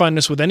 I find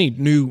this with any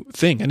new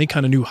thing, any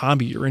kind of new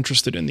hobby you're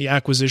interested in. The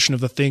acquisition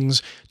of the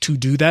things to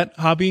do that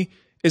hobby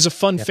is a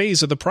fun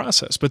phase of the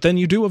process. But then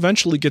you do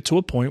eventually get to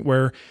a point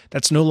where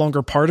that's no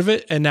longer part of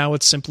it, and now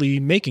it's simply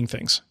making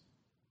things.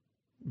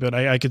 But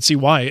I could see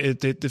why.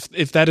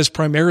 If that is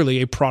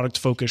primarily a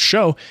product-focused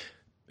show,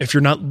 if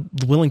you're not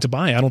willing to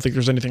buy, I don't think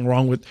there's anything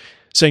wrong with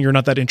saying you're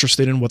not that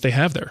interested in what they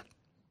have there.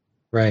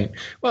 Right.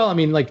 Well, I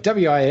mean, like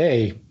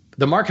WIA,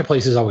 the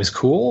marketplace is always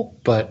cool,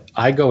 but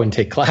I go and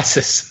take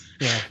classes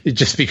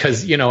just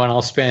because, and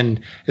I'll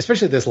spend,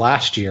 especially this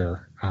last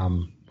year,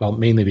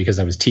 mainly because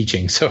I was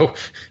teaching. So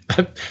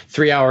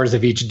 3 hours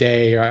of each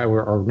day,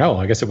 or no,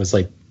 I guess it was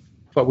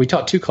we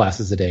taught 2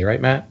 classes a day,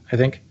 right, Matt? I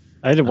think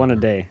I did one a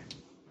day.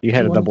 You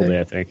had a double day,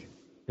 I think.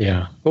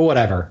 Yeah. But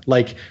whatever.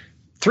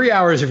 3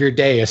 hours of your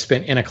day is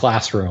spent in a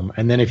classroom.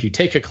 And then if you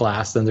take a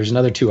class, then there's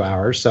another 2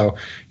 hours. So,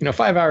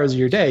 5 hours of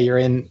your day, you're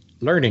in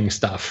learning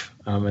stuff.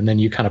 And then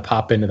you kind of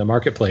pop into the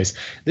marketplace.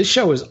 This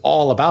show is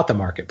all about the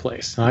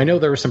marketplace. Now, I know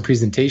there were some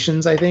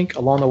presentations, I think,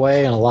 along the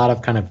way, and a lot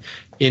of kind of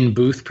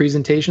in-booth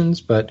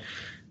presentations. But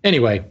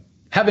anyway,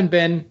 haven't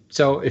been.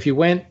 So if you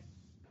went,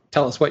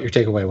 tell us what your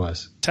takeaway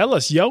was. Tell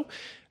us, yo.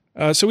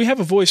 So we have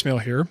a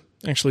voicemail here.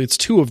 Actually, it's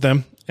 2 of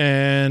them.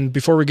 And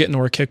before we get into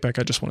our kickback,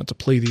 I just wanted to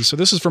play these. So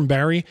this is from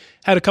Barry.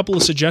 Had a couple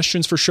of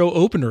suggestions for show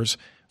openers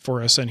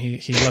for us, and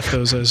he left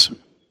those as,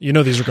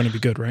 these are going to be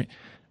good, right?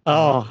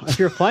 Oh, if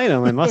you're playing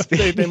them, they must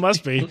be. They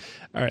must be.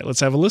 All right, let's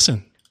have a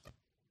listen.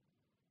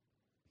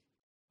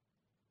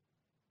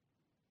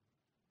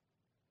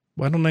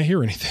 Why don't I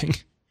hear anything?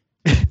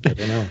 I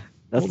don't know.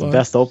 That's the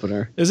best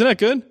opener. Isn't that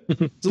good?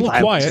 It's a little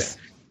quiet.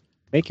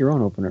 Make your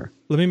own opener.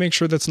 Let me make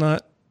sure that's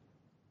not...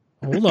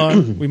 Hold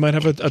on. We might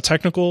have a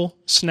technical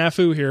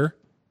snafu here.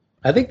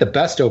 I think the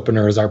best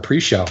opener is our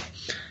pre-show.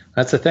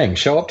 That's the thing.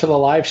 Show up to the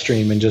live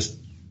stream and just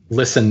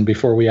listen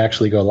before we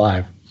actually go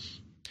live.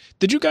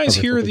 Did you guys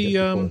hear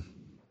the...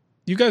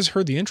 you guys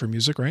heard the intro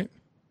music, right?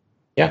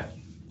 Yeah.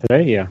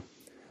 Today, yeah.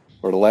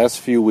 For the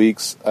last few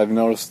weeks, I've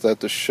noticed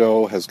that the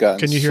show has gotten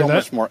Can you hear that?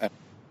 much more...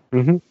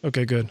 Mm-hmm.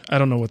 Okay, good. I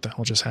don't know what the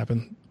hell just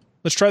happened.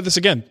 Let's try this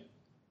again.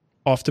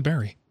 Off to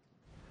Barry.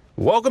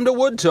 Welcome to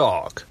Wood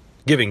Talk,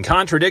 giving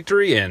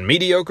contradictory and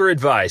mediocre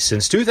advice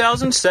since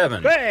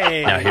 2007.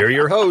 Hey! Now here are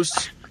your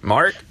hosts,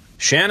 Mark,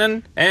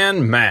 Shannon,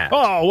 and Matt.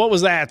 Oh, what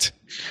was that?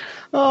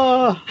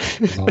 Oh,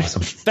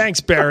 Awesome. Thanks,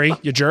 Barry,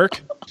 you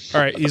jerk.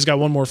 All right, he's got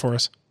one more for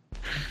us.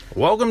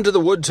 Welcome to the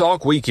Wood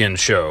Talk Weekend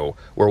Show,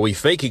 where we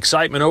fake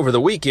excitement over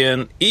the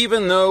weekend,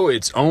 even though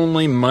it's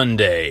only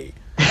Monday.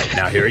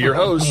 Now here are your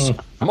hosts,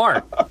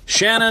 Mark,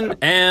 Shannon,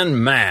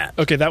 and Matt.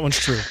 Okay, that one's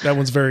true. That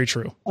one's very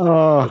true.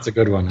 That's a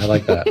good one. I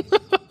like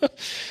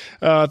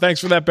that. Thanks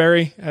for that,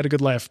 Barry. I had a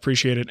good laugh.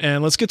 Appreciate it.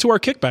 And let's get to our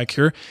kickback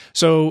here.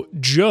 So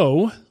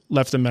Joe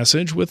left a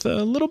message with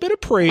a little bit of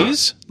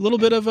praise, a little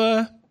bit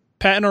of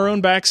patting our own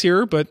backs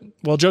here, but,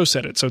 well, Joe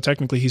said it, so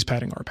technically he's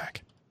patting our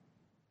back.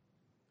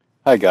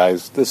 Hi,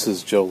 guys. This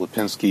is Joe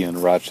Lipinski in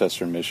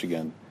Rochester,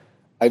 Michigan.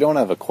 I don't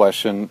have a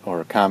question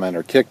or a comment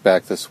or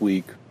kickback this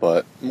week,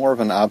 but more of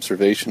an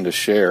observation to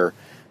share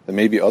that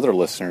maybe other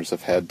listeners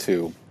have had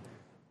too.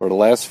 For the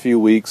last few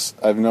weeks,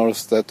 I've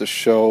noticed that the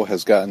show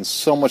has gotten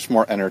so much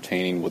more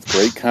entertaining with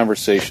great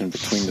conversation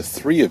between the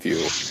three of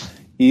you,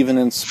 even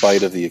in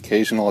spite of the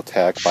occasional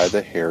attack by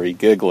the hairy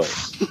giggler.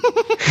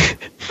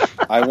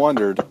 I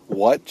wondered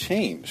what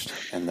changed,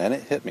 and then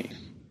it hit me.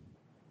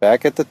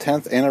 Back at the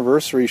 10th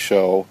anniversary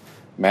show,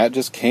 Matt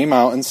just came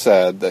out and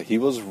said that he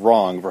was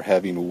wrong for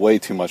having way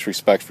too much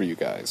respect for you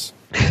guys.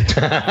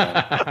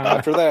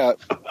 After that,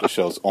 the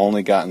show's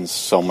only gotten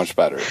so much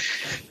better.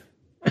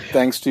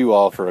 Thanks to you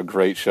all for a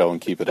great show, and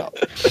keep it up.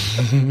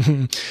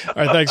 All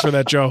right, thanks for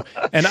that, Joe.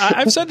 And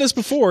I've said this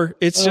before.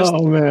 It's just,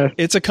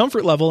 it's a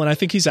comfort level, and I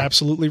think he's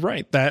absolutely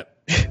right. That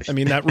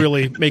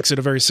really makes it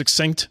a very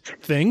succinct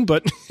thing,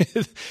 but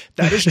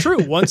that is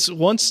true.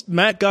 Once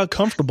Matt got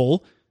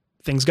comfortable,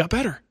 things got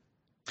better.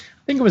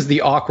 think it was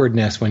the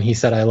awkwardness when he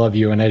said "I love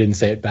you" and I didn't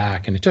say it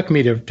back, and it took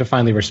me to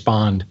finally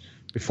respond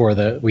before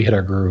we hit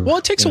our groove. Well,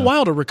 it takes a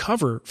while to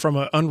recover from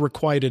an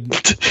unrequited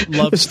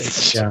love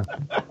statement.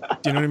 Yeah.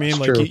 Do you know what I mean? It's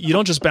like true. you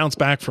don't just bounce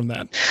back from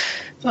that.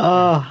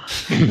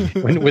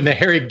 When the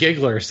hairy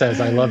giggler says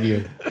 "I love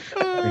you,"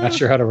 you're not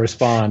sure how to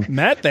respond.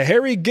 Matt, the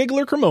hairy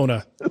giggler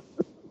Cremona.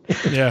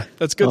 Yeah,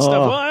 that's good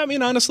stuff. Well, I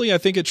mean, honestly, I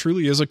think it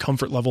truly is a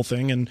comfort level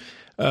thing, and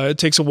it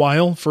takes a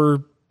while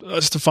for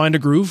us to find a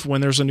groove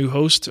when there's a new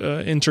host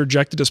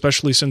interjected,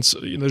 especially since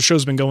the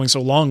show's been going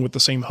so long with the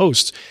same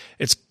hosts.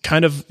 It's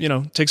kind of,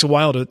 takes a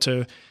while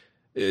to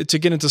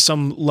get into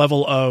some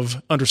level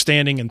of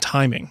understanding and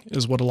timing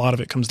is what a lot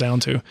of it comes down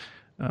to.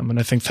 And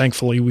I think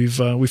thankfully we've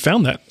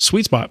found that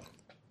sweet spot.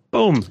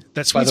 Boom.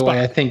 That sweet By the spot.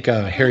 way, I think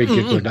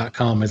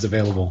harrygiggler.com is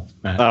available,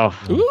 Matt. Oh,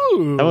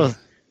 Ooh.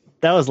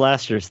 that was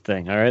last year's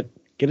thing. All right,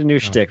 get a new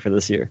shtick for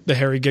this year. The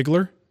hairy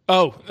giggler.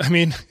 Oh, I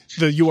mean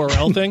the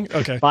URL thing.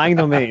 Okay. Buying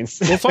domains.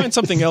 We'll find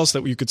something else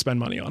that you could spend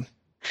money on.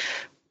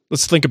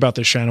 Let's think about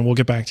this, Shannon. We'll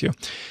get back to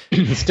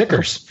you.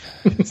 Stickers.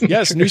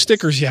 Yes, new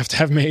stickers you have to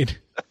have made.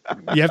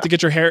 You have to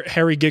get your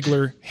Harry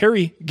Giggler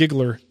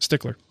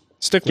stickler.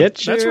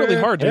 That's really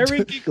hard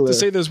to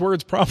say those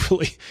words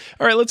properly.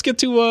 All right, let's get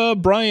to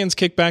Brian's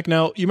kickback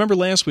now. You remember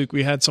last week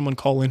we had someone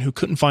call in who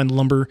couldn't find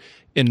lumber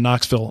in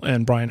Knoxville,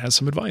 and Brian has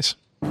some advice.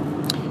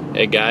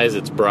 Hey guys,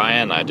 it's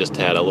Brian. I just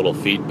had a little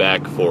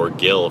feedback for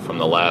Gil from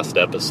the last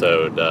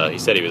episode. He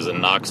said he was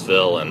in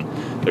Knoxville,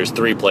 and there's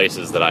 3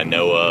 places that I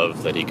know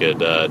of that he could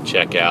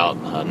check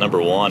out. Number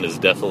 1 is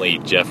definitely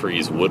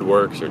Jeffrey's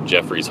Woodworks or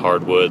Jeffrey's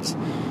Hardwoods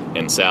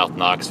in South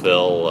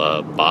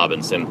Knoxville. Bob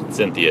and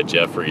Cynthia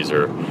Jeffries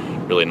are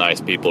really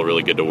nice people,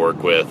 really good to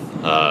work with.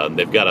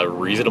 They've got a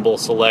reasonable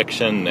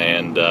selection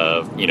and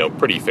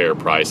pretty fair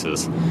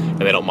prices,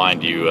 and they don't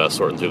mind you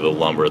sorting through the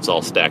lumber. It's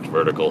all stacked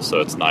vertical,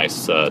 so it's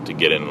nice to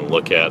get in and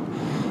look at.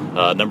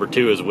 Number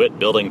 2 is Witt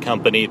Building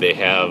Company.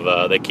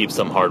 They keep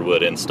some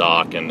hardwood in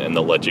stock, and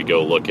they'll let you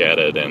go look at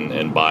it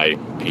and buy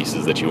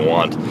pieces that you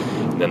want.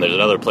 And then there's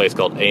another place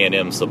called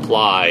A&M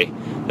Supply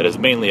that is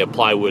mainly a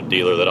plywood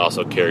dealer that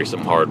also carries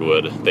some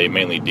hardwood. They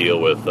mainly deal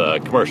with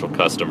commercial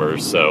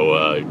customers,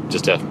 so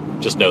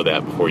just know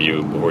that before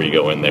you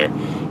go in there.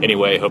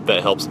 Anyway, hope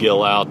that helps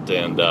Gil out,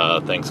 and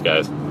thanks,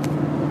 guys.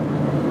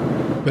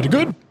 Very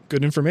good.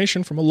 Good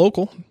information from a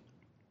local.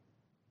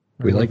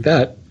 We like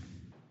that.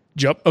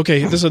 Yep.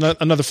 Okay, this is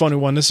another funny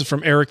one. This is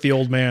from Eric the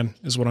Old Man,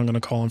 is what I'm going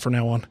to call him from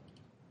now on.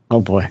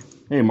 Oh, boy.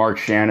 Hey, Mark,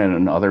 Shannon,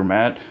 and other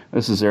Matt.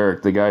 This is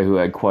Eric, the guy who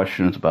had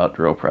questions about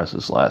drill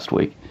presses last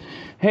week.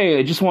 Hey,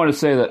 I just want to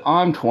say that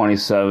I'm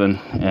 27,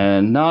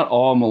 and not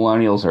all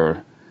millennials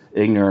are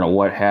ignorant of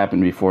what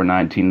happened before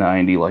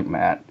 1990 like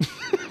Matt.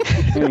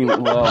 Anyway,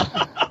 well,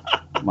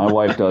 my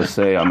wife does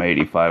say I'm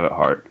 85 at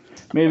heart.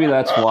 Maybe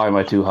that's why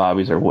my 2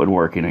 hobbies are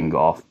woodworking and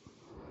golf.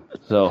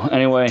 So,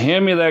 anyway,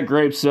 hand me that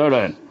grape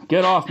soda and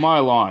get off my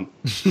lawn.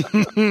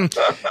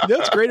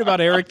 That's great about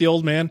Eric the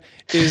Old Man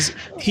is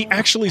he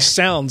actually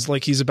sounds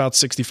like he's about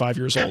 65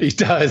 years old. He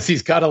does.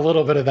 He's got a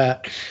little bit of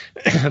that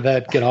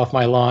get off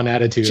my lawn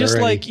attitude. Just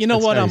already. like, you know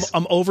That's what? nice.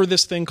 I'm over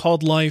this thing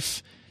called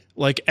life.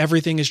 Like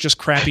everything is just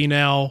crappy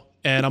now,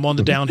 and I'm on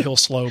the downhill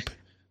slope.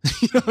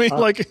 You know what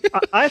I mean?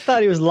 I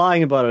thought he was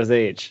lying about his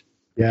age.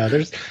 Yeah,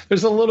 there's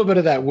a little bit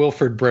of that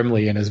Wilford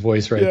Brimley in his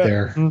voice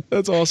there.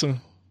 That's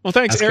awesome. Well,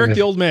 thanks, That's Eric gonna-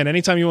 the Old Man.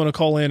 Anytime you want to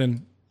call in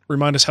and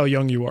remind us how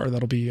young you are,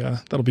 that'll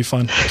be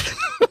fun.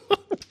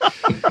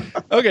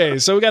 Okay,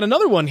 so we got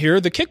another one here.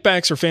 The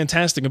kickbacks are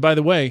fantastic. And by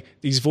the way,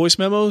 these voice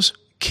memos,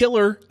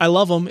 killer. I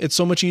love them. It's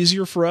so much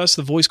easier for us.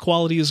 The voice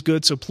quality is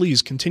good. So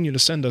please continue to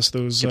send us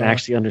those. You can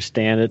actually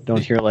understand it.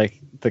 Don't hear like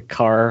the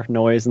car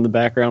noise in the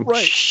background.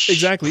 Right,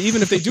 exactly.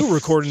 Even if they do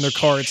record in their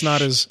car, it's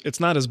not as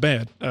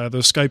bad.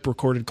 Those Skype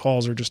recorded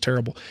calls are just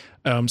terrible.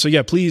 So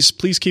yeah, please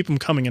keep them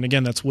coming. And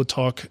again, that's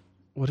Woodtalk.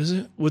 What is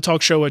it?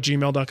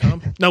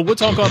 Woodtalkshow@gmail.com? No,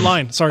 Woodtalk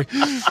Online. Sorry.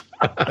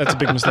 That's a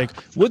big mistake.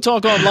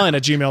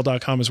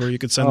 Woodtalkonline@gmail.com is where you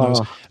could send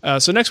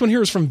those. So next one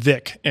here is from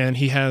Vic, and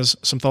he has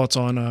some thoughts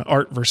on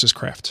art versus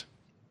craft.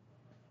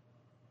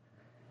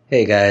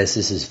 Hey guys,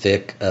 this is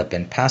Vic up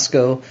in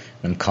Pasco.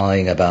 I'm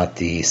calling about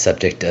the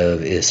subject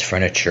of is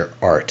furniture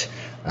art.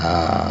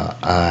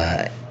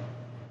 I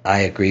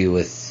agree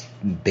with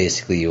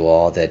basically you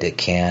all that it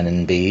can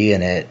and be,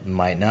 and it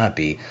might not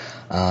be.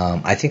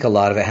 I think a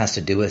lot of it has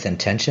to do with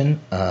intention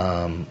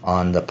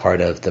on the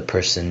part of the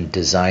person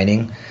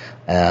designing.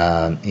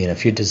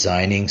 If you're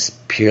designing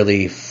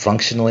purely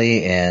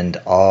functionally and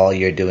all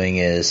you're doing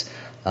is,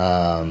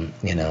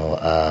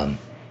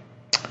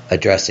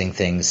 addressing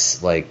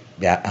things like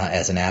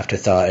as an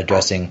afterthought,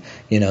 addressing,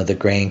 the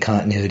grain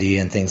continuity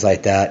and things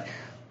like that,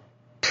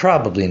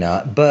 probably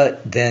not.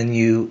 But then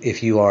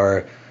if you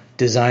are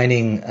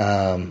designing,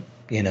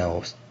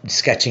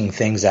 sketching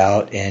things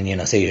out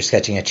and, say you're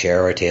sketching a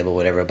chair or a table,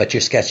 whatever, but you're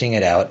sketching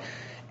it out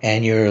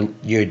and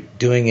you're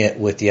doing it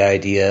with the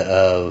idea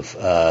of,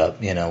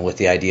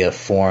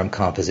 form,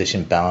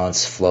 composition,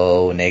 balance,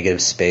 flow,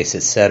 negative space,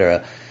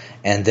 etc.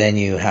 and then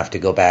you have to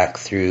go back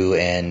through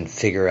and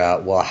figure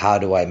out, well, how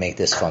do I make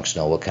this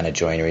functional? What kind of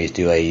joineries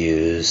do I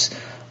use?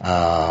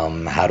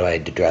 How do I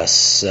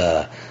address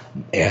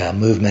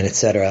movement,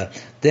 etc.?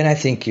 Then I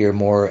think you're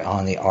more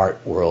on the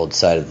art world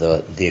side of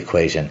the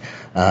equation.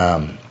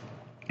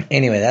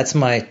 Anyway, that's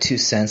my 2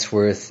 cents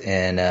worth.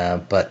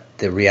 And but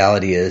the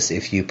reality is,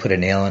 if you put a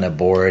nail in a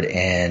board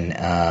and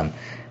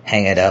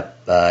hang it up,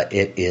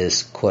 it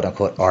is quote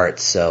unquote art.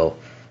 So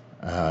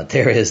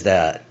there is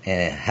that.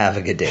 And have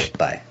a good day.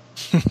 Bye.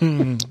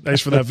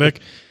 Thanks for that,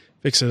 Vic.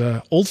 Vic's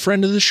an old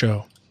friend of the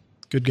show.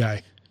 Good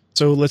guy.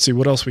 So let's see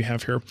what else we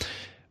have here.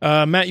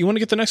 Matt, you want to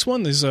get the next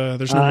one? There's no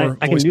more.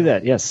 I can do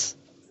that. Yes.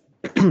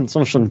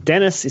 Someone from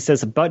Dennis. He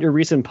says, about your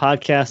recent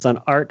podcast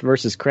on art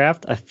versus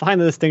craft, I find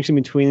the distinction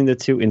between the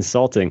two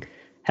insulting.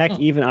 Heck,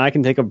 even I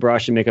can take a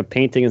brush and make a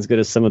painting as good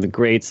as some of the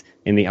greats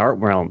in the art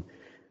realm.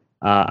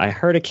 I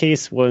heard of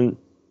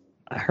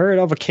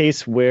a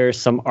case where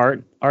some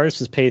artist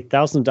was paid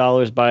thousands of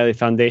dollars by the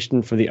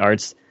Foundation for the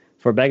Arts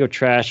for a bag of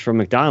trash from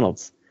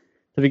McDonald's.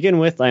 To begin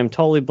with, I am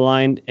totally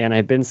blind, and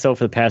I've been so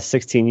for the past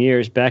 16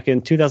 years. Back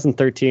in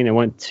 2013, I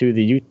went to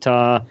the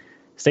Utah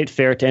State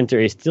Fair to enter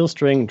a steel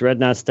string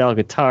dreadnought-style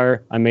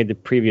guitar I made the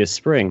previous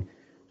spring.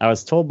 I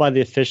was told by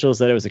the officials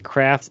that it was a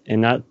craft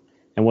and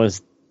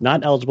was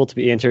not eligible to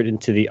be entered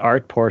into the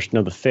art portion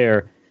of the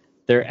fair.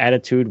 Their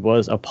attitude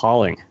was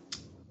appalling.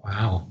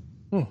 Wow.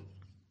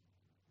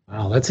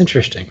 Wow, that's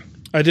interesting.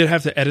 I did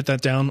have to edit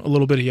that down a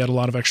little bit. He had a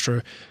lot of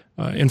extra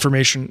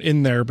information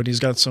in there, but he's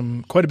got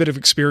quite a bit of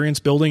experience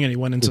building, and he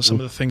went into some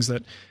of the things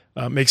that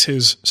makes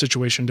his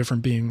situation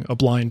different being a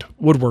blind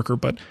woodworker.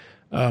 But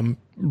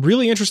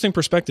really interesting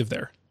perspective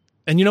there.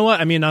 And you know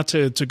what? I mean, not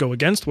to go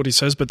against what he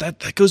says, but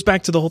that goes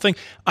back to the whole thing.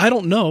 I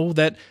don't know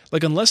that,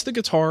 like, unless the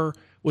guitar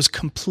was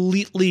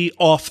completely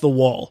off the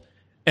wall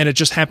and it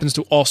just happens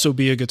to also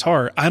be a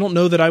guitar, I don't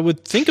know that I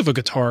would think of a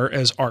guitar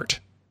as art.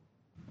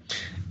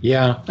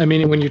 Yeah. I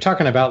mean, when you're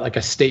talking about like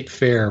a state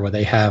fair where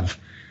they have,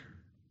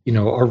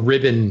 a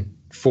ribbon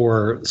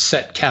for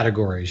set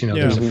categories,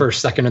 there's a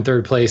first, second, and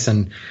third place,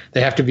 and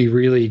they have to be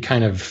really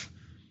kind of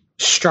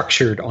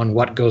structured on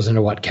what goes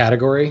into what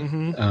category.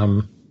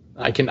 Mm-hmm.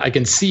 I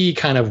can see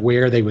kind of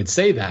where they would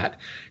say that,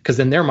 because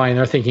in their mind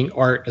they're thinking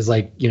art is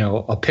like,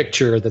 a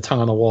picture that's hung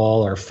on the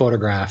wall or a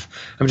photograph.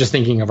 I'm just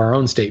thinking of our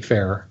own state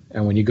fair,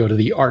 and when you go to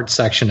the art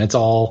section, it's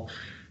all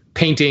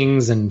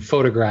paintings and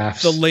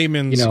photographs. The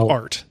layman's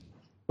art.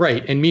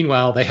 Right. And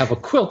meanwhile, they have a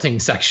quilting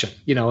section,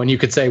 and you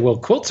could say, well,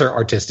 quilts are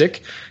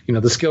artistic,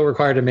 the skill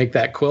required to make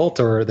that quilt,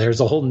 or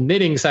there's a whole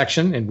knitting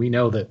section. And we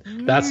know that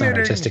that's not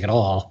artistic at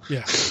all.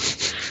 Yeah.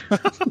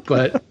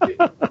 But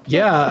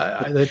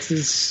yeah,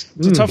 it's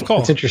a tough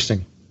call. It's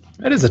interesting.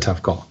 That is a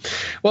tough call.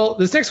 Well,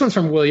 this next one's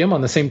from William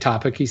on the same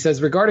topic. He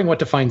says, regarding what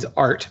defines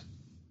art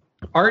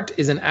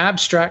is an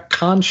abstract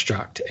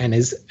construct and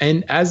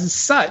as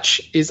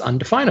such is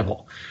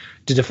undefinable.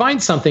 To define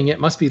something, it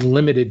must be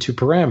limited to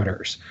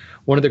parameters.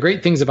 One of the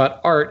great things about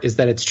art is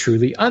that it's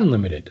truly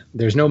unlimited.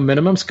 There's no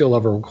minimum skill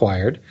level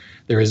required.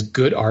 There is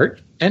good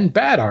art and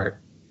bad art,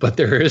 but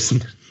there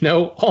is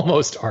no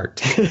almost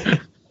art.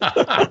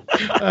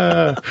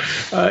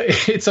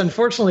 It's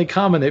unfortunately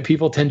common that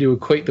people tend to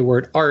equate the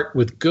word art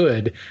with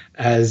good,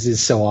 as is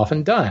so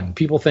often done.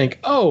 People think,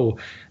 oh,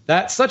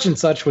 that such and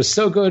such was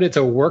so good, it's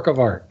a work of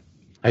art.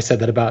 I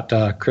said that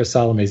about Chris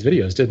Salome's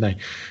videos, didn't I?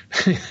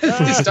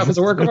 This stuff is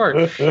a work of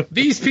art.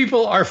 These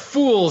people are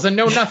fools and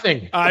know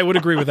nothing. I would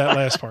agree with that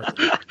last part.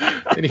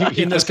 And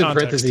he puts in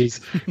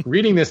parentheses,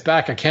 reading this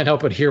back, I can't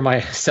help but hear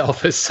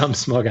myself as some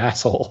smug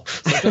asshole.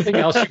 So nothing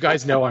else, you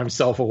guys know I'm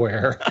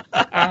self-aware.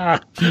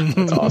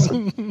 That's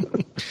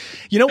awesome.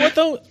 You know what,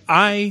 though?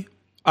 I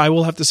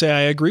will have to say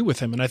I agree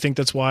with him. And I think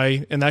that's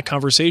why in that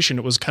conversation,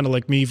 it was kind of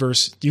like me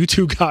versus you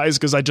two guys,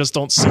 because I just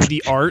don't see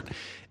the art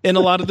in a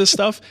lot of this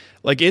stuff.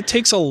 Like, it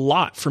takes a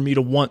lot for me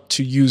to want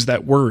to use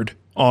that word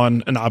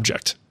on an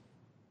object.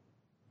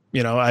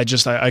 I've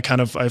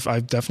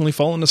definitely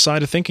fallen the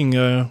side of thinking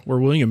where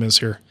William is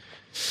here.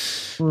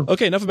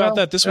 Okay, enough about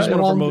that. This was one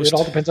of our most... It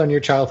all depends on your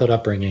childhood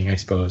upbringing, I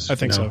suppose. I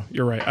think so.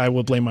 You're right. I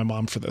will blame my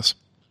mom for this.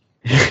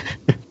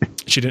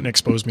 She didn't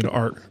expose me to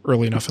art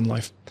early enough in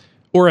life.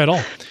 Or at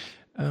all.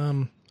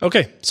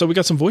 Okay, so we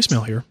got some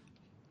voicemail here.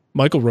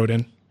 Michael wrote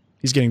in.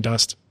 He's getting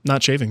dust,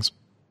 not shavings.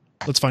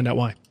 Let's find out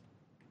why.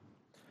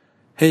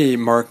 Hey,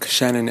 Mark,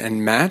 Shannon,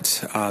 and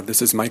Matt.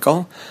 This is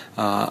Michael.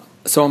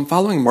 So I'm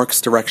following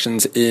Mark's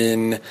directions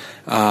in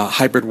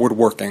hybrid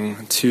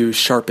woodworking to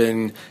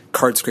sharpen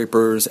card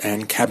scrapers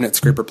and cabinet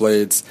scraper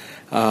blades.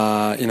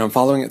 I'm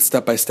following it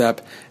step by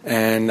step,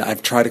 and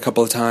I've tried a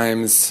couple of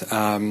times,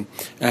 and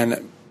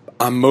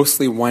I'm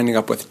mostly winding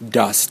up with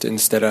dust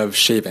instead of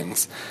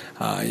shavings.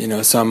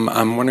 So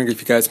I'm wondering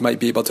if you guys might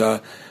be able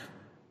to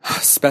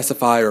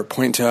specify or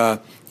point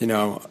to,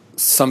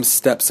 some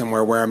steps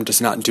somewhere where I'm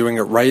just not doing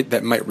it right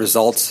that might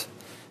result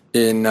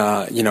in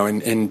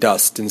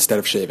dust instead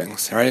of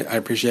shavings. All right. I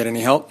appreciate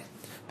any help.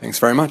 Thanks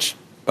very much.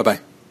 Bye-bye.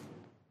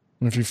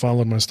 If you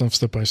followed my stuff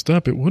step by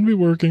step, it would be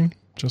working.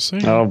 Just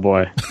saying. Oh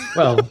boy.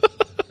 Well,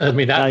 I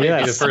mean, that might be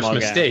the first smug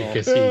mistake.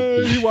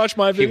 asshole. You watch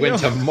my video. He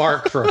went to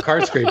Mark for a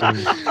card scraping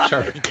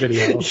sharpening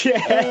video.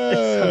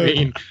 Yes. I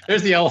mean,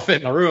 there's the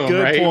elephant in the room,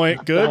 Good right?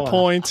 point. Good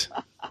point.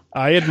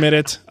 I admit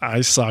it.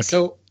 I suck.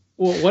 So,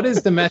 well, what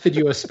is the method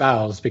you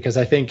espouse? Because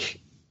I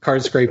think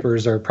card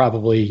scrapers are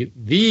probably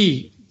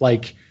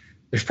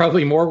there's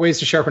probably more ways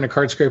to sharpen a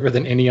card scraper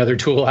than any other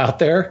tool out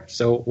there.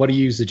 So what do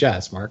you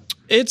suggest, Mark?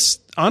 It's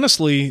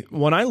honestly,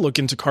 when I look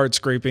into card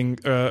scraping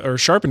or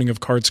sharpening of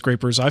card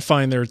scrapers, I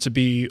find there to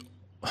be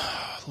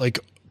like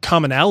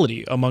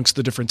commonality amongst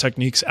the different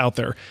techniques out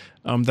there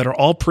that are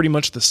all pretty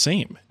much the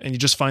same. And you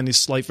just find these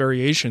slight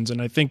variations.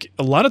 And I think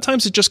a lot of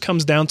times it just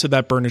comes down to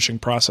that burnishing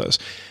process.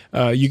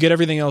 You get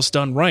everything else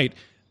done right,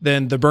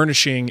 then the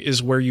burnishing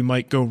is where you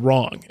might go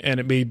wrong.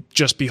 And it may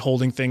just be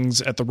holding things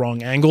at the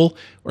wrong angle,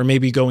 or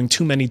maybe going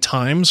too many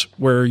times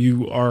where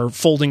you are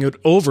folding it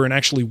over and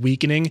actually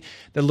weakening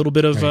that little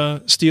bit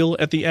of steel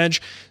at the edge.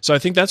 So I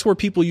think that's where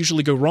people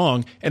usually go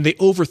wrong, and they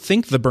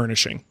overthink the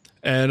burnishing.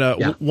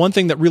 And one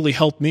thing that really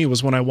helped me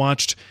was when I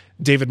watched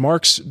David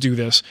Marks do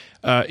this.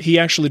 He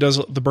actually does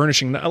the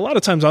burnishing. A lot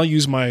of times I'll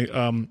use my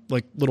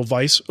like little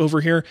vise over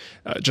here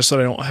just so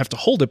that I don't have to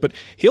hold it. But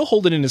he'll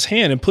hold it in his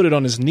hand and put it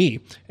on his knee,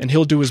 and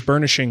he'll do his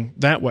burnishing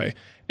that way.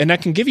 And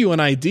that can give you an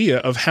idea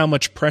of how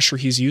much pressure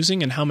he's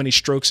using and how many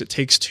strokes it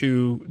takes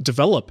to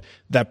develop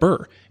that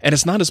burr. And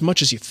it's not as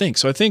much as you think.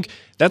 So I think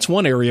that's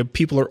one area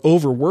people are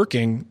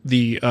overworking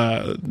the,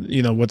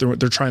 what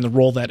they're trying to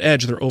roll that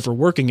edge. They're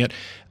overworking it.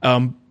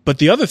 But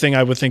the other thing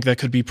I would think that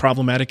could be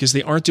problematic is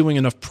they aren't doing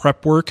enough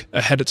prep work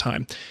ahead of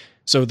time.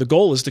 So the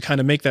goal is to kind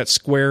of make that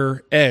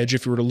square edge.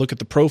 If you were to look at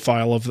the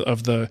profile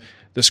of the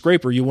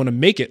scraper, you want to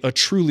make it a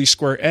truly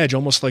square edge,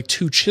 almost like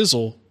two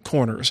chisel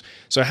corners.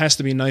 So it has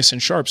to be nice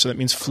and sharp. So that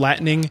means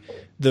flattening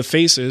the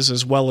faces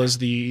as well as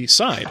the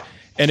side.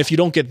 And if you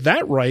don't get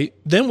that right,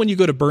 then when you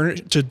go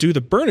to do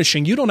the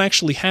burnishing, you don't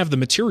actually have the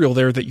material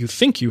there that you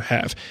think you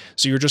have.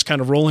 So you're just kind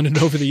of rolling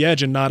it over the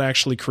edge and not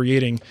actually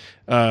creating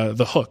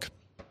the hook.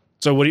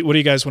 So what do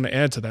you guys want to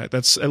add to that?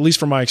 That's, at least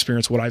from my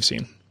experience, what I've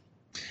seen.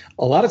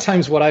 A lot of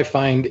times what I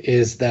find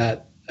is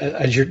that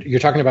as you're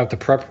talking about the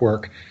prep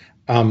work,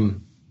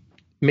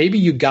 maybe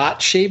you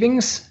got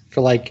shavings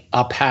for like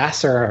a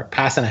pass or a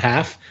pass and a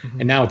half,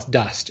 and now it's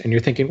dust. And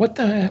you're thinking, what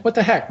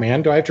the heck,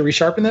 man? Do I have to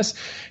resharpen this?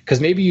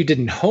 Because maybe you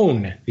didn't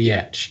hone the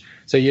edge.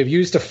 So you've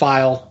used a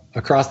file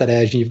across that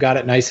edge and you've got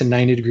it nice and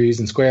 90 degrees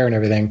and square and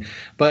everything.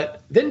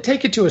 But then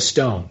take it to a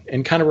stone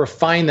and kind of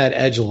refine that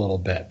edge a little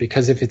bit.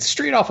 Because if it's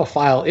straight off a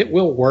file, it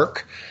will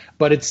work.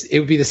 But it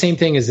would be the same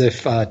thing as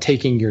if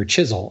taking your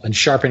chisel and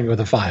sharpening it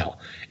with a file.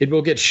 It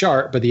will get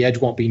sharp, but the edge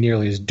won't be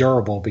nearly as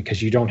durable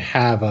because you don't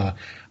have a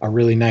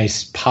really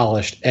nice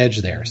polished edge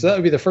there. So that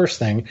would be the first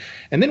thing.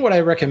 And then what I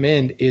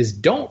recommend is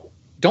don't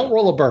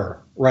roll a burr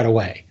right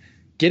away.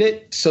 Get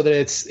it so that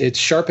it's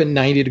sharpened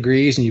 90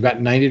 degrees and you've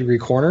got 90 degree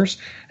corners,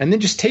 and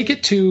then just take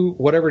it to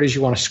whatever it is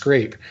you want to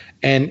scrape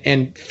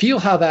and feel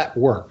how that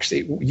works.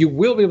 You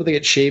will be able to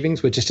get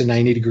shavings with just a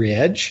 90 degree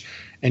edge,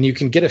 and you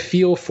can get a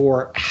feel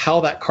for how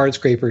that card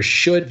scraper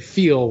should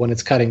feel when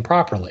it's cutting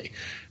properly.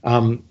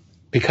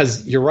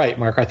 Because you're right,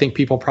 Mark, I think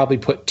people probably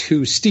put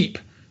too steep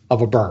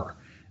of a burr.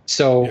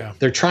 So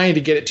they're trying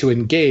to get it to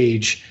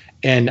engage,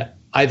 and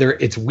either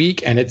it's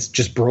weak and it's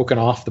just broken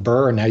off the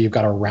burr and now you've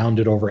got a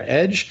rounded over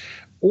edge,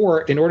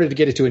 or in order to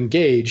get it to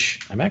engage,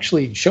 I'm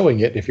actually showing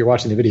it if you're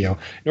watching the video,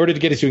 in order to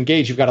get it to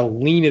engage, you've got to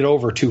lean it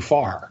over too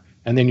far.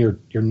 And then your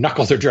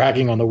knuckles are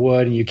dragging on the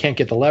wood and you can't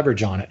get the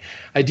leverage on it.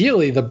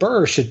 Ideally, the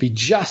burr should be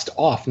just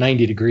off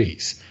 90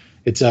 degrees.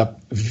 It's a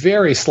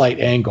very slight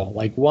angle,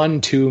 like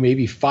 1, 2,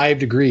 maybe 5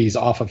 degrees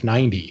off of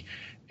 90.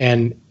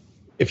 And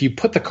if you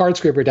put the card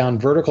scraper down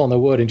vertical on the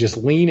wood and just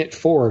lean it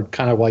forward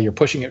kind of while you're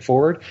pushing it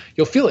forward,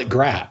 you'll feel it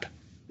grab.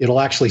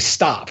 It'll actually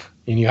stop,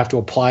 and you have to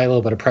apply a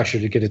little bit of pressure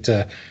to get it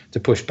to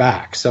push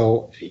back.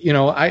 So,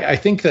 I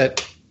think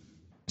that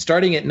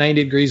starting at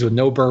 90 degrees with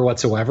no burr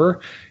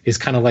whatsoever is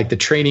kind of like the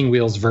training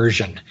wheels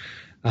version.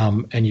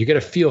 And you get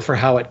a feel for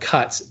how it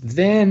cuts,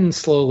 then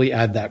slowly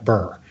add that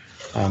burr.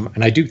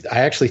 And I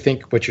actually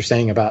think what you're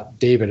saying about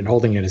David and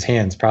holding it in his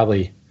hands,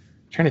 probably I'm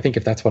trying to think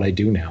if that's what I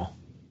do now.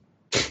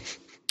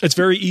 It's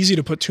very easy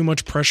to put too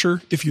much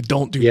pressure if you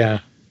don't do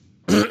that.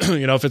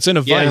 If it's in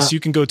a vise, you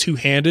can go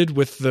two-handed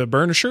with the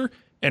burnisher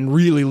and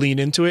really lean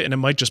into it, and it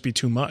might just be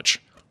too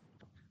much.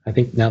 I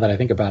think now that I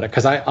think about it,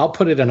 because I'll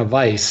put it in a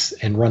vise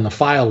and run the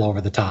file over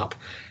the top,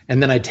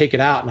 and then I take it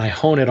out and I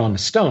hone it on the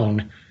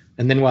stone,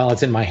 and then while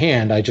it's in my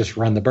hand, I just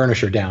run the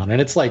burnisher down,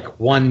 and it's like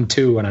 1,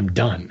 2, and I'm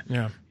done.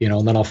 Yeah.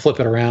 And then I'll flip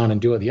it around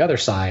and do it the other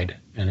side,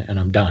 and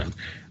I'm done.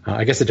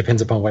 I guess it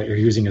depends upon what you're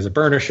using as a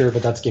burnisher,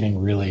 but that's getting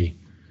really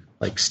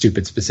like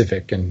stupid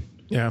specific and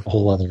a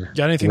whole other.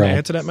 Got anything to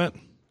add to that, Matt?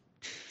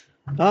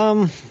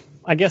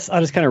 I guess I'll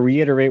just kind of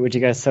reiterate what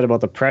you guys said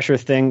about the pressure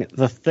thing.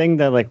 The thing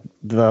that like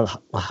the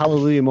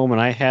hallelujah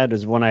moment I had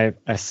is when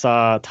I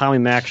saw Tommy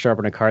Mack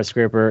sharpen a card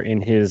scraper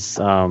in his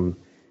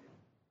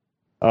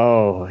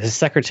his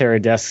secretary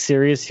desk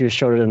series. He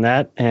showed it in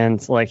that,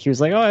 and like he was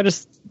like, I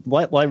just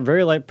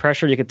very light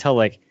pressure. You could tell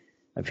like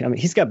I mean,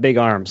 he's got big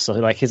arms, so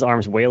like his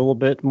arms weigh a little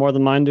bit more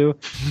than mine do.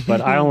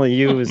 But I only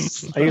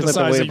use I use the like the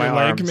size weight of of my your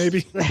leg, arms.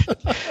 maybe.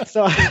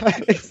 So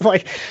it's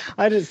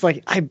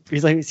like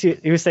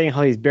he was saying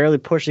how he's barely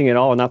pushing it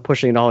all, not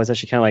pushing it all. He's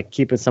actually kind of like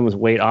keeping someone's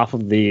weight off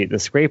of the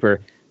scraper.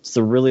 It's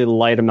a really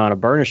light amount of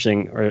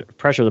burnishing or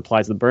pressure that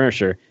applies to the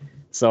burnisher.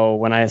 So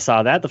when I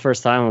saw that the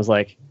first time, I was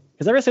like,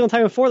 because every single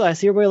time before that, I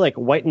see everybody like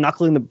white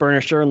knuckling the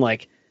burnisher and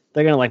like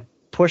they're gonna like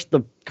push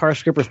the car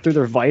scraper through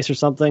their vise or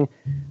something.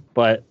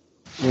 But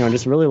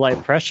just really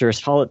light pressure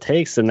is all it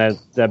takes, and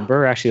that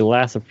burr actually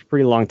lasts a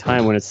pretty long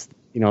time when it's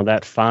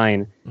that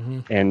fine,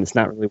 and it's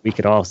not really weak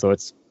at all. So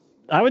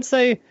I would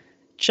say,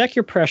 check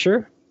your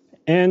pressure,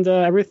 and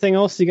everything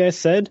else you guys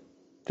said,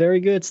 very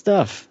good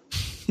stuff.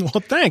 Well,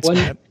 thanks,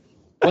 man.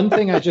 One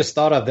thing I just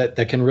thought of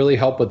that can really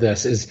help with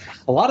this is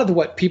a lot of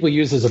what people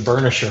use as a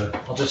burnisher.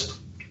 I'll just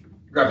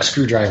grab a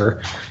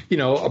screwdriver. A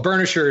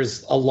burnisher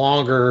is a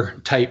longer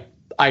type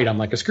item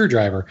like a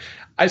screwdriver.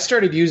 I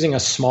started using a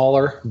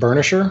smaller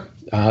burnisher.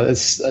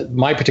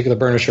 My particular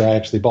burnisher I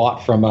actually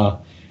bought from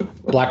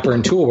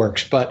Blackburn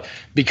Toolworks, but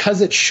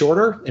because it's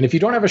shorter, and if you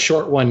don't have a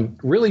short one,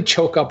 really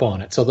choke up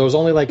on it. So there was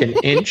only like an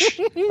inch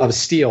of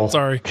steel.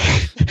 Sorry.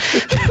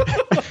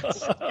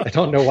 I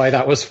don't know why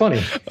that was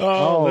funny.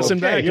 Oh, listen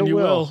okay, back and you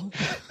will.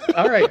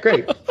 All right,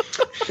 great.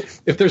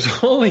 If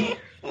there's only...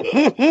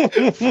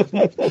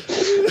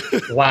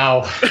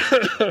 Wow.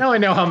 Now I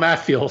know how Matt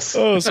feels.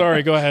 Oh,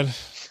 sorry. Go ahead.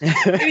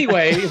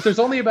 Anyway, if there's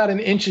only about an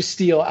inch of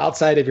steel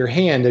outside of your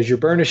hand as you're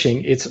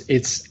burnishing,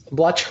 it's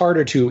much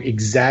harder to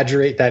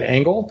exaggerate that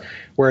angle.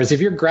 Whereas if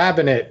you're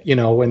grabbing it,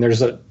 when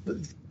there's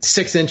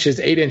 6 inches,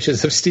 8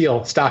 inches of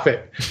steel, stop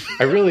it.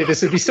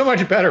 This would be so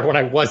much better when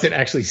I wasn't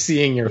actually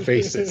seeing your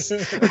faces.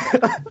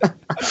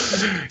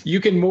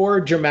 You can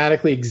more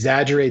dramatically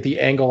exaggerate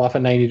the angle off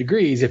of 90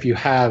 degrees if you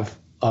have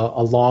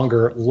a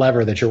longer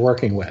lever that you're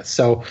working with.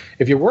 So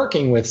if you're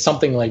working with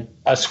something like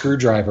a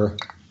screwdriver,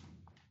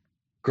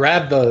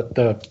 grab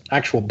the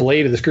actual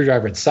blade of the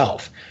screwdriver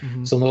itself.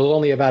 So there's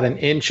only about an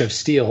inch of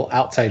steel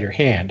outside your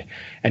hand,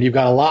 and you've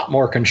got a lot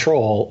more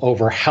control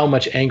over how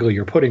much angle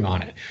you're putting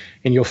on it.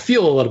 And you'll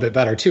feel a little bit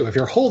better too. If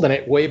you're holding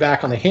it way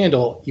back on the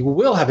handle, you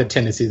will have a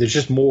tendency, there's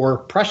just more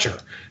pressure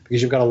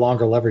because you've got a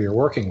longer lever you're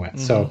working with.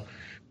 So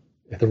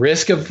at the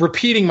risk of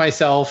repeating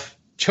myself,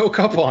 choke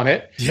up on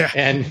it. Yeah,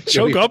 and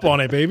choke up on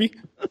it, baby.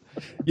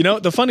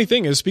 The funny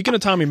thing is, speaking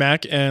of Tommy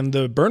Mac and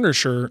the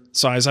burnisher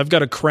size, I've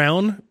got a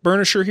Crown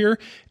burnisher here,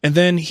 and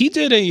then he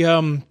did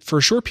for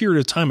a short period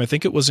of time, I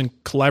think it was in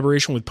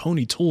collaboration with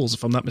Pony Tools,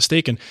 if I'm not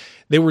mistaken,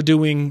 they were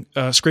doing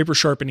scraper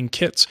sharpening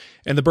kits,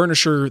 and the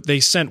burnisher they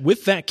sent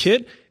with that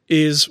kit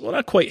is, well,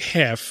 not quite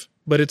half,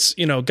 but it's,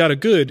 got a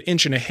good 1.5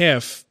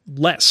 inches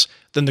less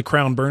than the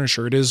Crown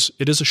burnisher.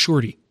 It is a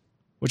shorty,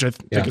 which I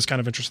think is kind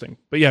of interesting.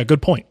 But yeah,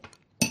 good point.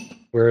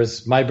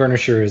 Whereas my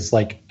burnisher is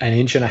like 1.5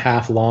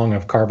 inches long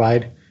of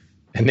carbide,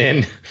 and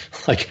then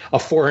like a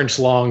 4-inch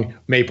long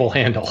maple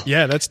handle.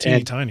 Yeah, that's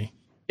teeny tiny.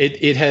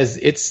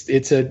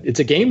 It's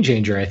a game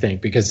changer, I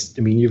think, because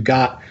you've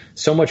got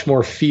so much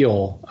more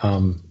feel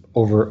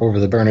over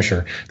the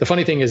burnisher. The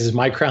funny thing is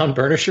my Crown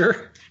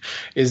burnisher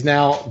is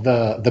now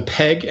the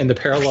peg and the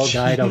parallel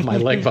guide of my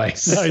leg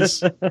vise.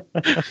 Nice.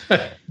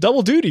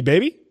 Double duty,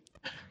 baby.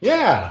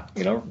 Yeah,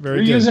 Very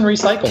reuse good. and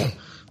recycle.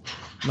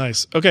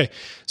 Nice. Okay.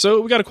 So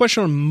we got a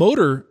question on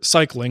motor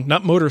cycling,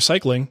 not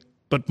motorcycling,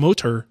 but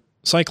motor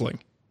cycling.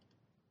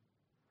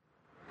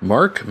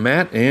 Mark,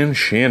 Matt, and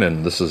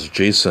Shannon. This is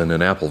Jason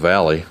in Apple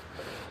Valley.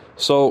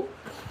 So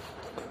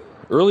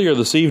earlier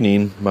this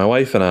evening, my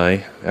wife and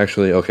I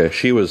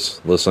she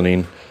was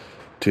listening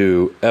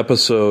to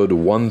episode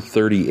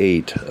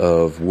 138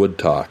 of Wood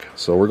Talk.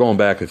 So we're going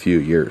back a few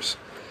years.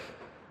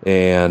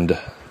 And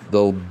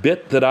the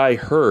bit that I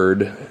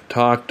heard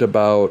talked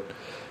about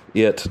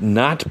it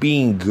not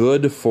being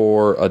good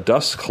for a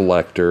dust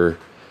collector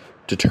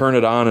to turn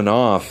it on and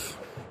off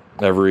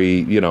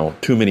every,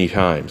 too many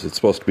times. It's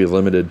supposed to be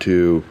limited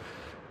to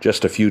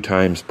just a few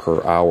times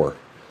per hour.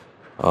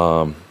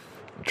 I'm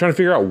trying to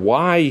figure out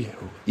why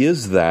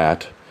is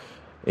that,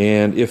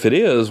 and if it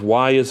is,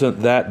 why isn't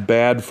that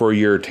bad for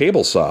your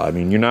table saw?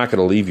 You're not going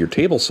to leave your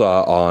table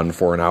saw on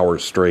for an hour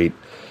straight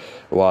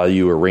while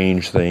you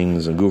arrange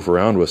things and goof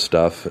around with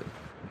stuff.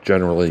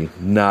 Generally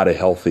not a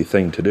healthy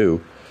thing to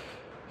do.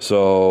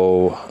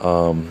 So,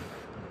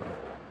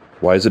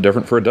 why is it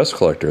different for a dust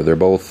collector? They're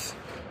both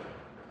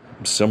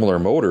similar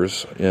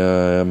motors.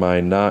 Am I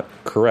not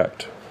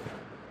correct?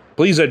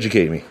 Please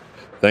educate me.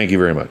 Thank you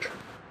very much.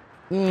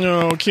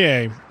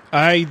 Okay.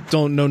 I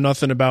don't know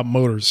nothing about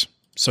motors.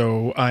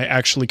 So I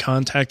actually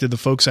contacted the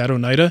folks at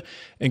Oneida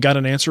and got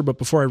an answer. But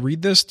before I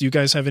read this, do you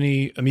guys have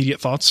any immediate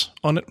thoughts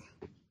on it?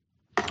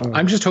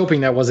 I'm just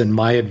hoping that wasn't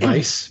my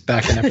advice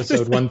back in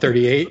episode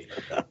 138,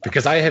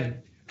 because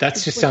that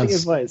just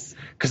sounds,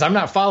 because I'm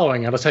not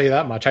following it, I'll tell you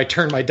that much. I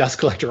turn my dust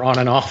collector on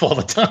and off all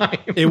the time.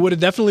 It would have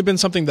definitely been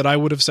something that I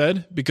would have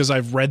said, because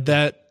I've read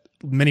that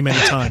many, many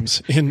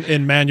times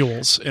in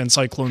manuals and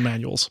cyclone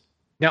manuals.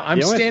 Now,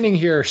 I'm standing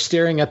here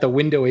staring at the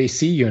window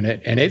AC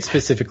unit, and it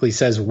specifically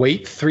says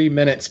wait 3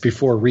 minutes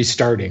before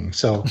restarting.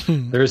 So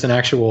there's an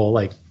actual,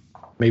 like,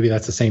 maybe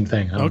that's the same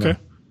thing. I don't know.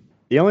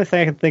 The only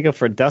thing I can think of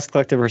for dust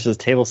collector versus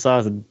table saw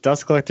is the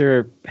dust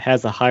collector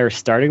has a higher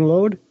starting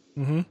load.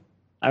 Mm-hmm.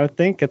 I would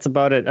think that's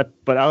about it.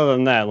 But other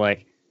than that,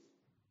 like,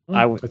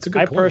 I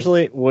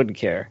personally wouldn't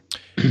care.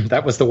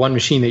 That was the one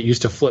machine that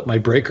used to flip my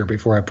breaker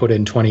before I put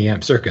in 20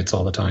 amp circuits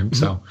all the time.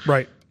 So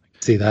right.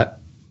 See that?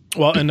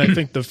 Well, and I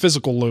think the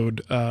physical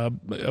load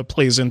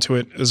plays into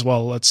it as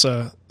well.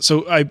 So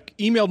I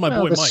emailed my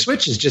boy the Mike.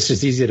 switch is just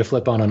as easy to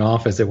flip on and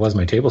off as it was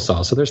my table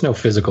saw, so there's no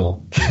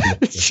physical.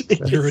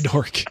 You're a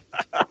dork.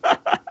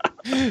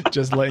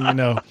 Just letting you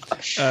know.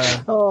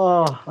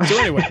 So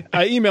anyway,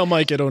 I emailed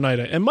Mike at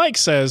Oneida, and Mike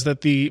says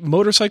that the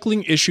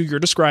motorcycling issue you're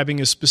describing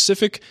is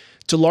specific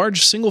to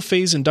large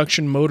single-phase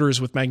induction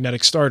motors with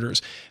magnetic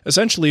starters.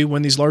 Essentially,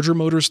 when these larger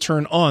motors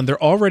turn on,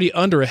 they're already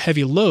under a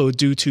heavy load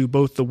due to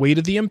both the weight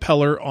of the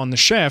impeller on the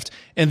shaft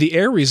and the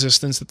air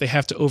resistance that they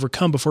have to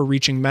overcome before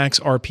reaching max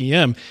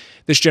RPM.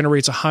 This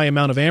generates a high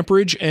amount of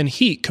amperage and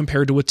heat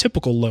compared to a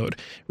typical load.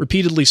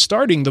 Repeatedly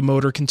starting the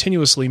motor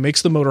continuously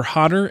makes the motor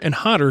hotter and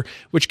hotter,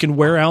 which can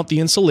wear out the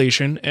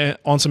insulation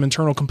on some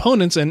internal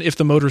components, and if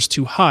the motor's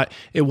too hot,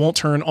 it won't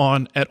turn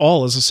on at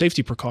all as a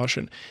safety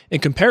precaution. In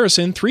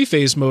comparison,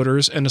 three-phase motors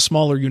and the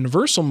smaller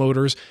universal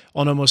motors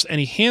on almost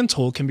any hand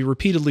tool can be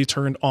repeatedly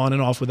turned on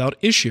and off without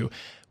issue.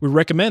 We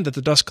recommend that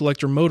the dust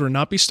collector motor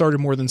not be started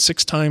more than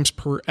 6 times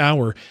per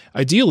hour.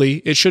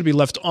 Ideally, it should be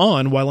left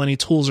on while any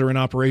tools are in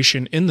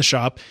operation in the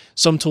shop.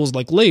 Some tools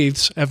like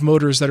lathes have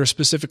motors that are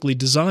specifically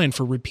designed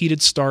for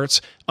repeated starts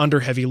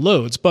under heavy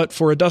loads, but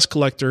for a dust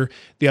collector,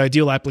 the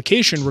ideal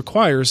application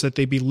requires that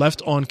they be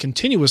left on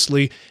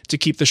continuously to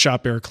keep the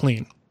shop air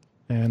clean.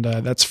 And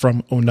that's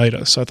from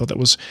Oneida, so I thought that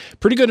was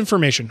pretty good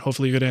information.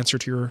 Hopefully a good answer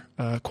to your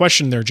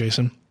question there,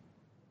 Jason.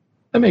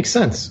 That makes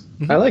sense.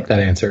 Mm-hmm. I like that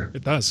answer.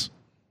 It does.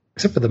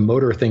 Except for the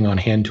motor thing on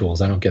hand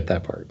tools. I don't get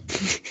that part.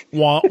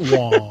 Wah,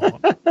 wah.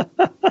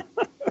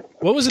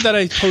 What was it that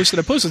I posted?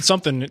 I posted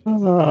something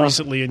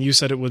recently, and you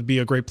said it would be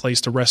a great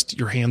place to rest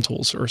your hand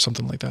tools or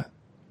something like that.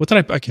 What did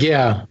I can't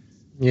remember.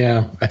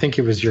 Yeah. I think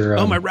it was your...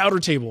 my router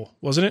table,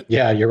 wasn't it?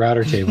 Yeah, your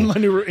router table. My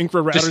new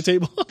Incra router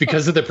table.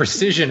 Because of the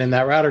precision in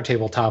that router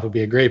table top would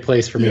be a great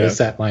place for me to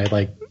set my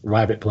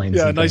rabbit planes.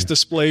 Yeah, a nice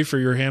display for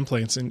your hand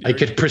planes. And I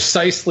could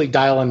precisely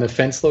dial in the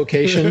fence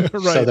location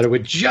so that it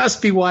would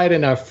just be wide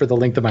enough for the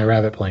length of my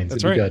rabbit planes.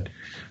 It'd be good.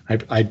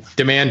 I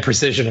demand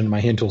precision in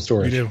my hand tool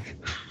storage. You do.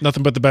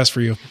 Nothing but the best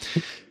for you.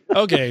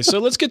 Okay, so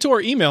let's get to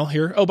our email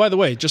here. Oh, by the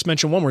way, just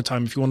mention one more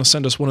time, if you want to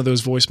send us one of those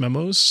voice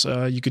memos,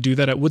 you could do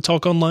that at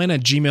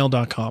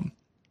woodtalkonline@gmail.com.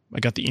 I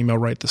got the email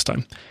right this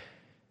time.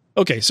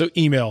 Okay, so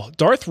email.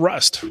 Darth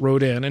Rust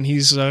wrote in, and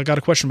he's got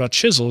a question about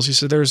chisels. He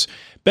said there's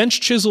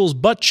bench chisels,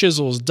 butt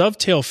chisels,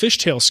 dovetail,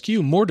 fishtail,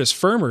 skew, mortise,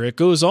 firmer. It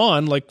goes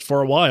on, like,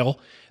 for a while.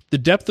 The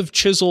depth of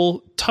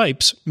chisel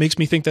types makes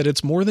me think that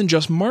it's more than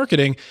just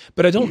marketing,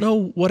 but I don't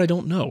know what I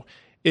don't know.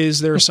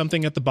 Is there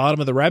something at the bottom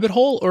of the rabbit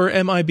hole, or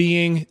am I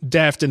being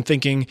daft in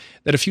thinking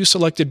that a few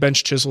selected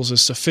bench chisels is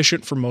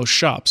sufficient for most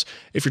shops?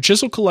 If your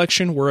chisel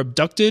collection were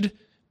abducted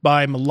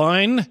by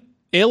malign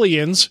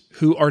aliens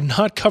who are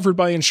not covered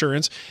by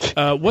insurance,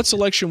 what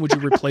selection would you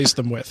replace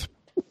them with?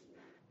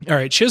 All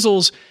right,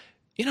 chisels,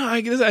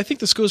 I think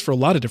this goes for a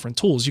lot of different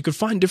tools. You could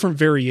find different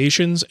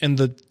variations, and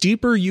the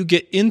deeper you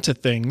get into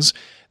things,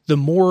 the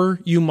more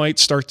you might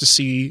start to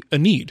see a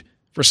need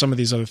for some of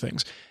these other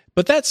things.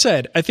 But that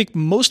said, I think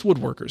most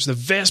woodworkers, the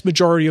vast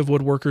majority of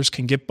woodworkers,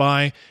 can get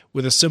by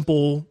with a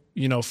simple,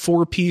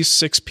 4-piece,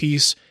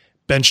 6-piece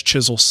bench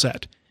chisel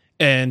set.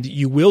 And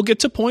you will get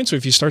to points where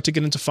if you start to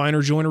get into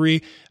finer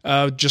joinery,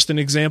 just an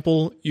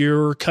example,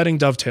 you're cutting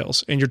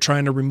dovetails and you're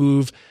trying to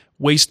remove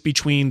waste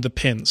between the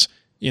pins.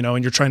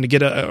 And you're trying to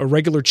get a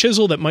regular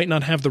chisel that might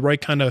not have the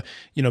right kind of,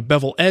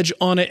 bevel edge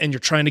on it, and you're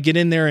trying to get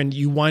in there and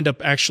you wind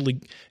up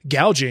actually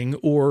gouging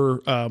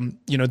or,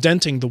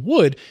 denting the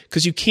wood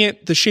because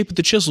the shape of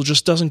the chisel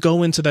just doesn't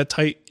go into that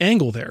tight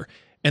angle there.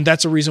 And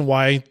that's a reason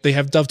why they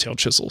have dovetail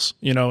chisels,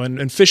 and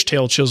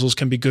fishtail chisels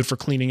can be good for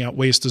cleaning out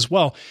waste as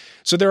well.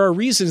 So there are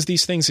reasons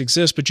these things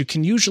exist, but you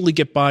can usually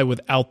get by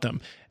without them.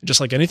 And just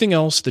like anything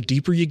else, the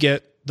deeper you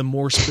get, the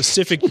more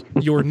specific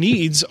your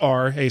needs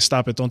are. Hey,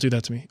 stop it. Don't do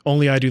that to me.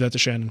 Only I do that to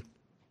Shannon.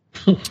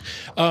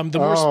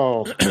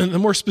 The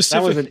more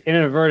specific. That was an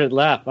inadvertent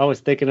laugh. I was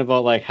thinking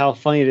about how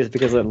funny it is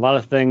because a lot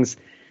of things,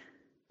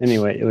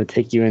 anyway, it would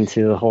take you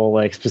into the whole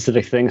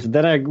specific things. But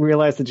then I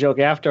realized the joke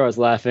after I was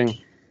laughing.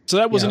 So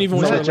that wasn't even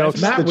one of the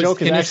jokes. Matt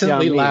was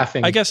innocently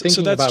laughing. I guess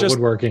so. That's about just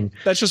woodworking.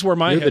 That's just where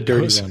my You're head the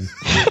dirty goes. one.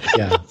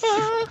 Yeah,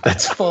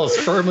 that falls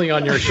firmly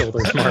on your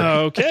shoulders, Mark.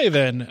 Okay,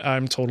 then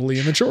I'm totally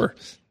immature,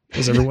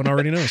 as everyone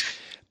already knows.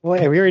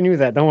 Well, yeah, we already knew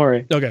that. Don't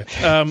worry. Okay.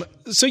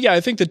 So yeah,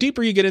 I think the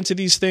deeper you get into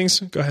these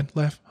things, go ahead,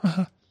 laugh.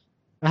 Ha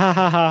ha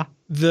ha.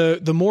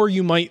 The more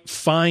you might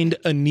find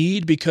a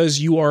need because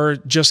you are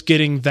just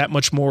getting that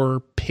much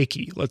more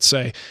picky, let's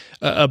say,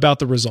 about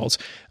the results.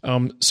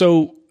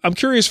 So I'm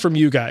curious from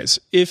you guys,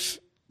 if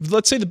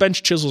let's say the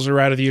bench chisels are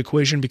out of the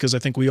equation because I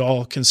think we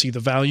all can see the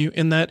value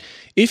in that.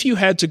 If you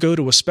had to go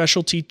to a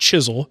specialty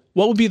chisel,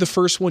 what would be the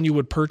first one you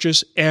would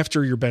purchase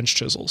after your bench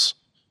chisels?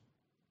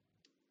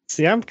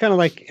 See, I'm kind of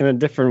like in a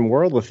different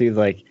world with you.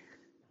 Like,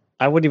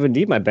 I wouldn't even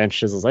need my bench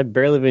chisels. I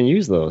barely even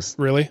use those.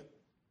 Really?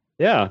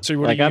 Yeah. So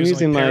what I'm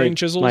using my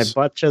chisels? My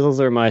butt chisels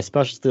or my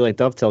specialty like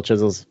dovetail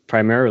chisels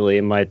primarily,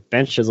 and my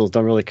bench chisels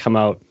don't really come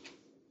out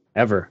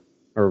ever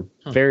or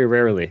very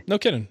rarely. No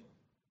kidding.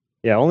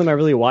 Yeah, only my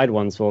really wide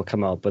ones will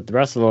come out, but the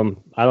rest of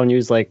them I don't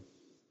use like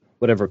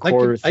whatever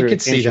quarter. I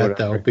could see that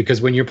though,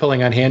 because when you're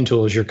pulling on hand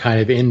tools, you're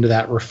kind of into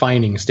that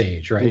refining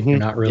stage, right? You're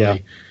not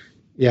really,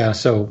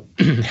 so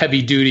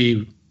heavy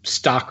duty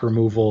stock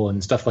removal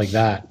and stuff like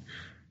that.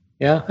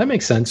 Yeah, that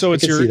makes sense. So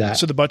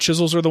so the butt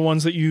chisels are the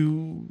ones that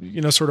you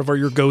sort of are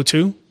your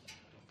go-to?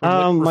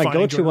 My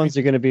go-to ones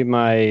are going to be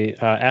my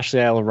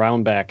Ashley Isle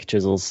round-back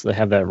chisels that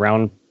have that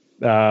round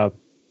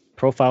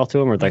profile to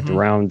them, or like the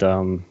round,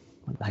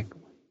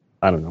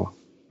 I don't know.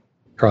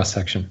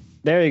 Cross-section.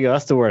 There you go.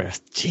 That's the word.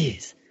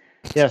 Jeez.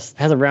 Yes,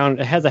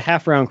 it has a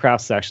half-round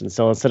cross-section.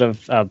 So instead of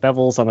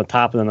bevels on the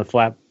top and then the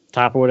flat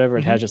top or whatever,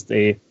 it has just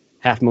a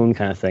half-moon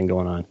kind of thing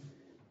going on.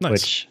 Nice.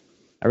 Which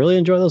I really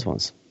enjoy those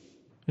ones.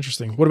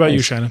 Interesting. What about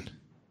you, Shannon?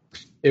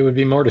 It would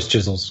be mortise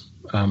chisels.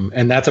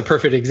 And that's a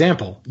perfect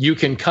example. You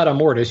can cut a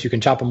mortise, you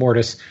can chop a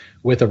mortise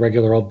with a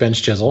regular old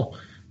bench chisel.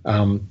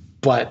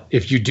 But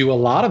if you do a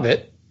lot of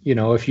it,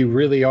 if you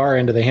really are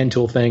into the hand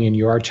tool thing and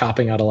you are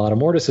chopping out a lot of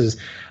mortises,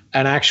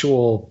 an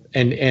actual,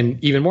 and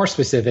even more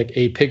specific,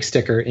 a pig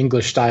sticker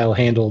English style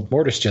handled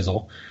mortise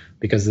chisel,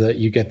 because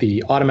you get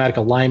the automatic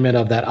alignment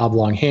of that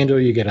oblong handle.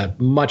 You get a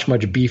much,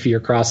 much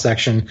beefier cross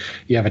section.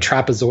 You have a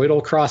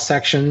trapezoidal cross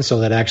section, so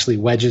that actually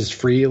wedges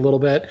free a little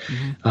bit.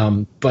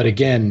 But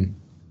again,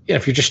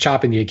 if you're just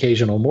chopping the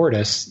occasional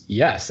mortise,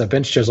 yes, a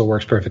bench chisel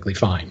works perfectly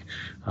fine.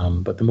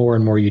 But the more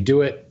and more you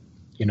do it,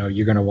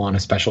 you're going to want a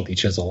specialty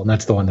chisel, and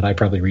that's the one that I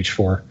probably reach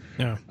for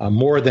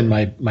more than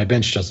my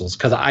bench chisels,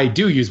 because I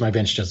do use my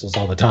bench chisels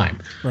all the time.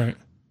 Right.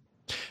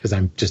 Because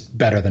I'm just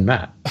better than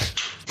Matt.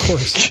 Of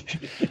course.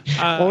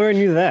 Well, we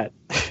knew that.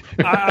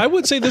 I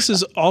would say this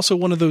is also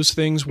one of those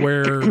things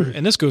where,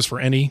 and this goes for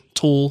any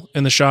tool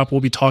in the shop,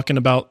 we'll be talking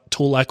about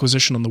tool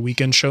acquisition on the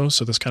weekend show,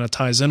 so this kind of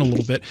ties in a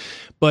little bit.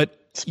 But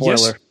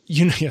spoiler.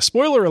 Yes,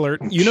 spoiler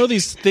alert.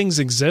 These things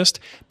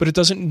exist, but it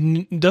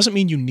doesn't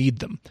mean you need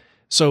them.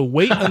 So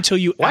wait until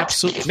you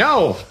absolutely...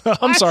 No.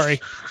 I'm sorry.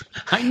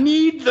 I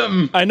need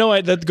them. I know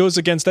that goes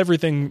against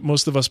everything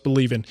most of us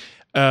believe in.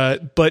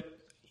 But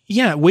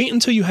yeah, wait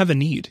until you have a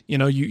need.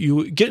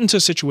 You get into a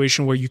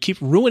situation where you keep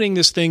ruining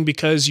this thing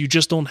because you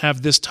just don't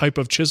have this type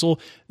of chisel.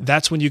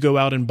 That's when you go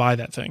out and buy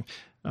that thing.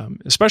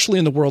 Especially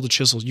in the world of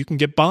chisels, you can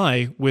get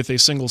by with a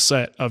single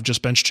set of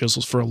just bench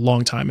chisels for a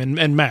long time.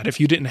 And Matt, if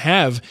you didn't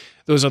have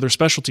those other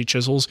specialty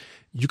chisels,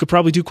 you could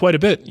probably do quite a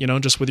bit,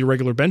 just with your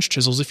regular bench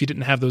chisels if you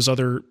didn't have those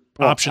other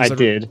options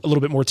that are a little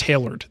bit more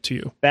tailored to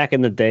you. Back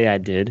in the day, I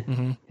did.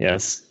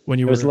 Yes. When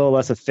it was a little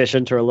less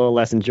efficient or a little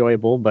less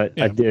enjoyable, but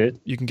I did.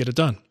 You can get it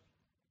done.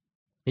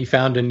 He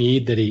found a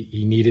need that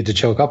he needed to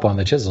choke up on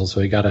the chisel,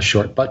 so he got a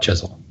short butt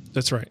chisel.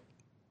 That's right.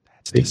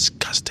 That's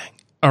disgusting.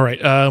 All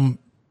right,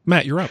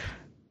 Matt, you're up.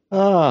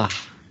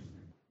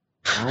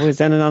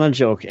 Always ending on a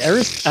joke.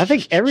 I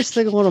think every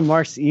single one of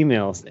Mark's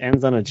emails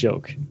ends on a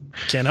joke.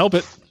 Can't help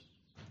it.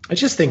 I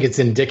just think it's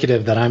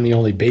indicative that I'm the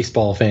only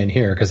baseball fan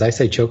here, because I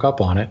say choke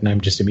up on it, and I'm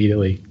just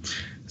immediately,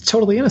 it's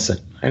totally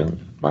innocent.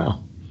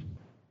 Wow.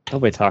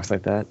 Nobody talks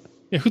like that.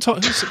 Yeah,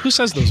 who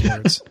says those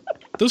words?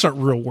 Those aren't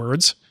real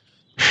words.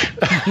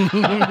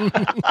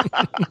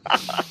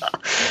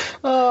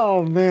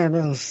 Oh man,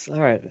 that was all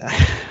right.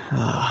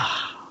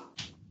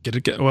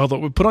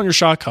 Put on your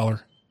shock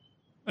collar.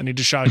 I need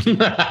to shock you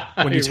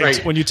when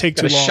you take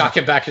too long. Shock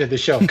him back into the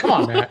show. Come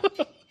on, Matt.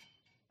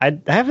 I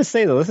have to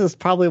say though, this is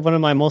probably one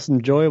of my most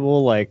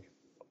enjoyable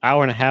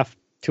hour and a half,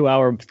 2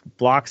 hour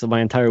blocks of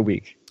my entire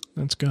week.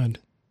 That's good.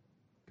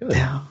 Good.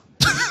 Yeah.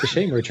 It's a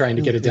shame we're trying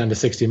to get it down to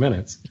 60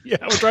 minutes. Yeah,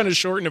 we're trying to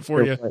shorten it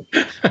for you.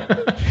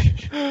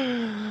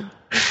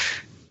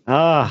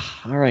 All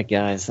right,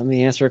 guys. Let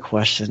me answer a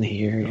question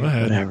here. Go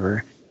ahead.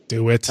 Whatever.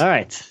 Do it. All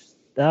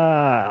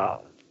right.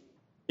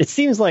 It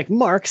seems like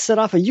Mark set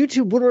off a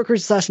YouTube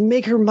woodworker /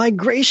 maker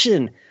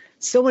migration.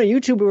 So many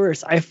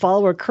YouTubers I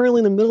follow are currently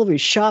in the middle of a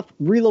shop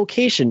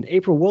relocation.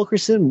 April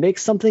Wilkerson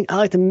makes something. I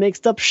like to make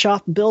stuff.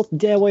 Shop built.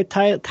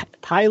 DIY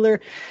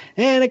Tyler,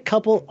 and a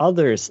couple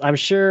others. I'm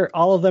sure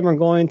all of them are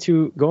going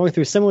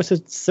through similar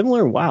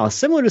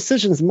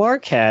decisions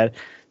Mark had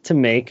to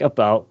make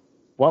about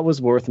what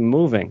was worth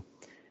moving.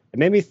 It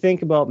made me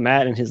think about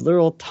Matt and his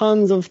literal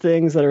tons of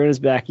things that are in his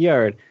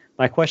backyard.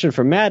 My question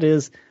for Matt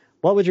is,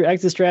 what would your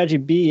exit strategy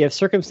be if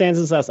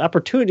circumstances as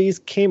opportunities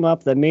came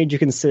up that made you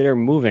consider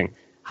moving?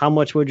 How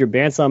much would your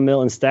bandsaw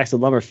mill and stacks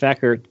of lumber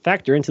factor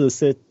into this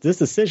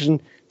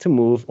decision to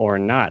move or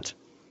not?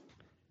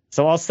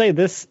 So I'll say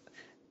this.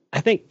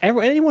 I think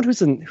anyone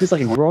who's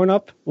like a grown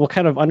up will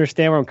kind of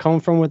understand where I'm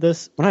coming from with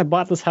this. When I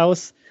bought this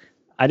house,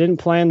 I didn't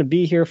plan to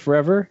be here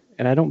forever,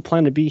 and I don't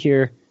plan to be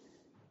here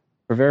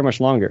for very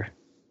much longer.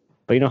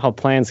 But you know how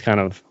plans kind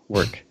of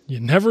work. You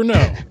never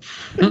know.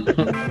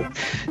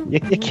 You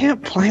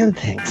can't plan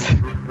things.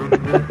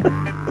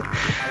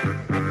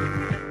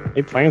 Are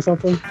you playing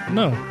something?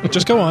 No,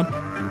 just go on.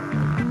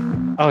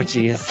 Oh,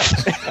 jeez.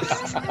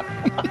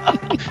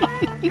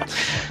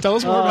 Tell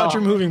us more about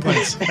your moving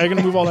plans. How are you going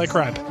to move all that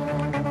crap?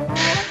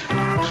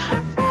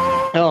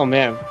 Oh,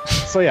 man.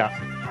 So, yeah.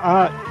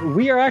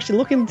 We are actually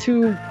looking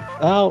to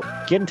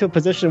get into a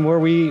position where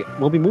we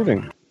will be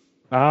moving.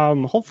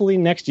 Hopefully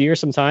next year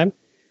sometime.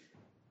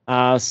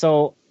 And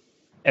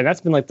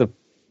that's been like the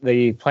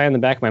plan in the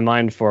back of my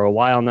mind for a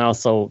while now.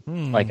 So,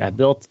 like, I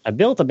built a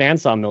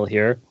bandsaw mill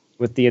here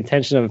with the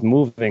intention of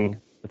moving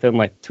within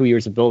like 2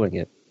 years of building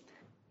it.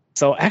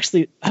 So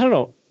actually, I don't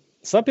know.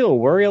 Some people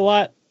worry a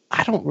lot.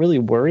 I don't really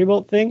worry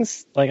about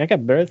things. Like, I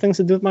got better things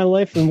to do with my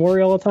life than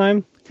worry all the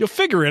time. You'll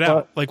figure it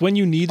out. Like, when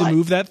you need to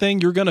move that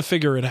thing, you're going to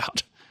figure it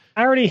out.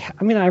 I've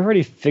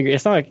already figured.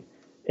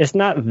 It's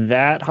not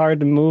that hard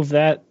to move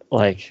that.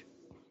 Like,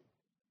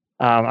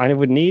 I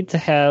would need to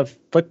have,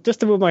 but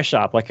just to move my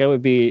shop, like, it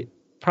would be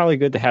probably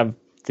good to have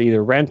to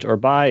either rent or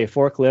buy a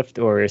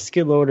forklift or a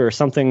skid loader or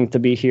something to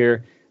be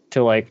here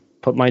to, like,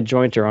 put my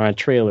jointer on a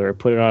trailer or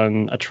put it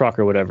on a truck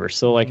or whatever.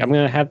 So, like, I'm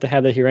going to have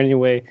that here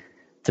anyway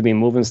to be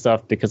moving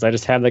stuff, because I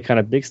just have that kind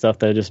of big stuff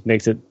that just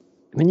makes it.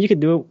 I mean, you could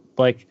do it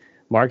like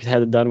Mark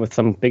had it done with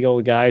some big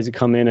old guys who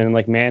come in and,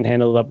 like,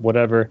 manhandle it up,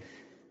 whatever.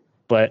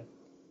 But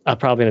I'll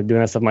probably end up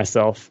doing that stuff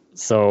myself.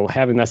 So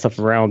having that stuff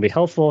around would be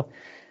helpful.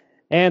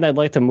 And I'd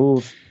like to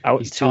move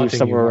out to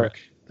somewhere.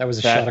 That was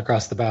a shot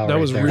across the bow. That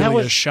was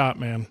really a shot,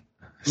 man.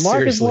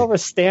 Mark is more of a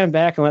stand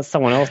back and let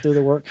someone else do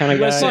the work kind of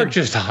guy. Mark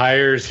just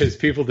hires his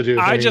people to do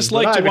things. I just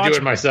like to watch do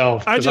it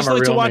myself. I just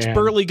like to watch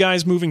burly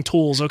guys moving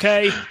tools.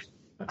 Okay.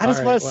 I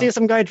just want to see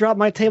some guy drop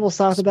my table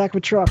saw off the back of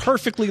a truck.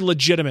 Perfectly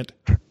legitimate.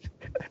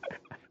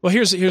 Well,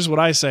 here's what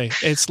I say.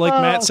 It's like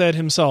Matt said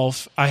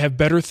himself. I have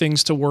better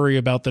things to worry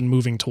about than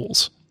moving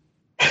tools.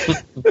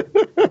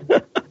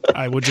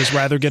 I would just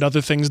rather get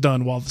other things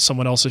done while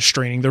someone else is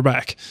straining their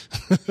back.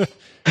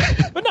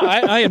 But no,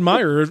 I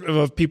admire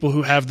of people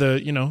who have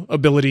the,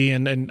 ability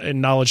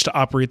and knowledge to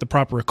operate the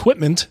proper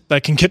equipment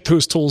that can get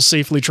those tools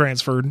safely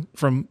transferred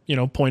from,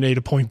 point A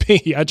to point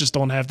B. I just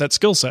don't have that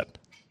skill set.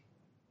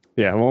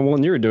 Yeah, well,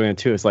 when you were doing it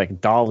too, it's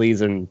like dollies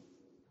and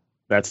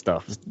that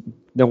stuff.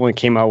 No one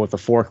came out with a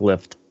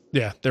forklift.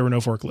 Yeah, there were no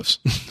forklifts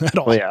at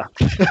all. Well, yeah.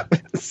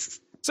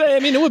 So, I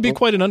mean, it would be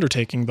quite an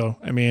undertaking, though.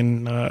 I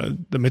mean,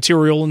 the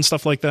material and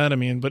stuff like that. I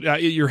mean,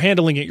 but you're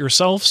handling it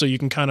yourself, so you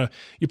can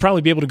you'd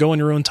probably be able to go on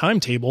your own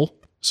timetable,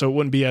 so it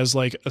wouldn't be as,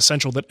 like,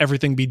 essential that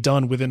everything be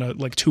done within a,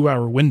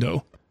 2-hour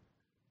window.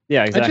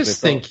 Yeah, exactly. I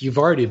just think you've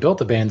already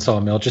built a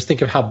bandsaw mill. Just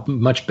think of how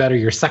much better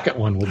your second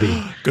one will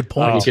be. Good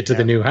point. When you get to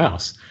the new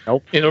house.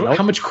 Nope.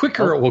 How much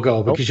quicker it will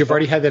go because you've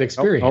already had that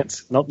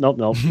experience. Nope. Nope.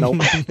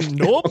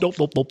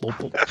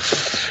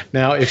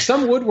 Now, if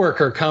some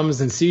woodworker comes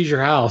and sees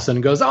your house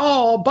and goes, "Oh,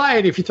 I'll buy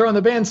it if you throw in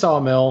the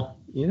bandsaw mill,"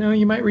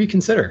 you might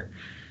reconsider.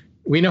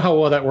 We know how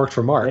well that worked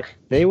for Mark.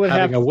 They would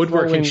having have a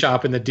woodworking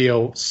shop in the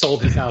deal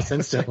sold his house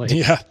instantly.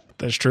 Yeah,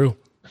 that's true.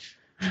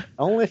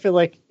 Only if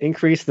it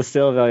increased the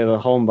sale value of the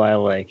home by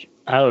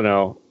I don't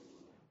know,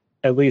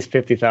 at least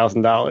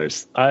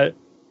 $50,000.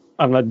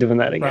 I'm not doing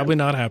that again. Probably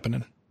not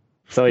happening.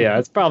 So yeah,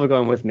 it's probably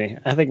going with me.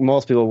 I think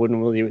most people wouldn't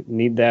really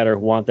need that or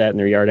want that in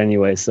their yard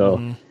anyway.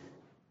 So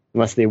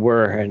unless they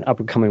were an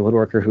up and coming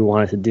woodworker who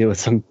wanted to deal with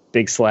some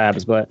big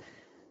slabs, but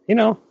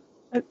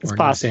it's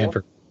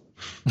possible.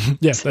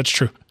 Yes, that's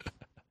true.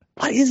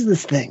 What is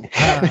this thing?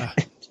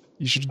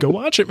 You should go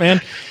watch it,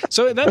 man.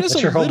 So that is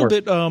a little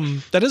bit.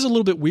 That is a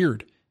little bit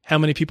weird. How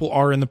many people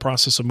are in the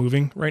process of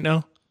moving right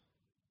now?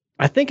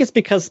 I think it's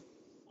because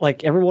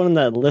everyone in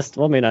that list.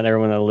 Well, maybe not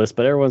everyone on that list,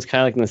 but everyone's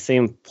kind of in the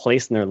same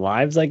place in their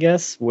lives, I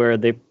guess, where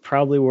they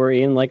probably were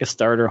in a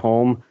starter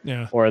home,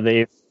 or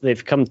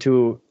they've come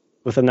to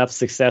with enough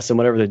success in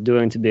whatever they're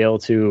doing to be able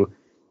to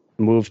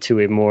move to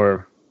a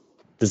more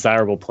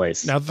desirable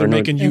place. Now that they're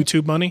making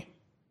YouTube money.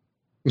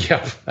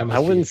 Yeah, I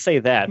wouldn't say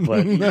that,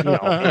 but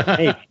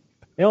hey.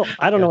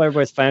 I don't know what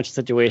everybody's financial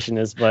situation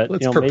is, but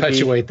let's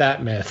perpetuate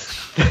that myth.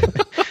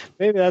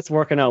 Maybe that's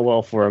working out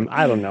well for them.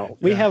 I don't know.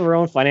 We have our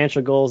own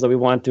financial goals that we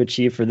want to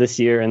achieve for this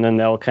year, and then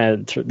that'll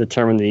kind of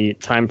determine the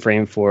time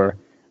frame for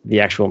the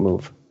actual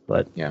move.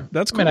 But yeah,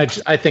 that's cool. I mean,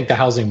 I think the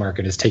housing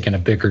market has taken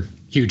a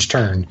huge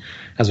turn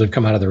as we've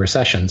come out of the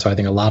recession. So I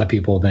think a lot of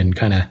people have been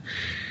kind of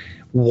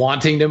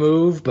wanting to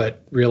move,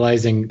 but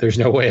realizing there's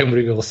no way I'm going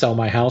to be able to sell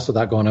my house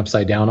without going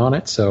upside down on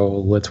it. So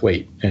let's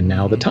wait. And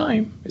now the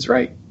time is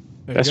right.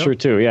 That's true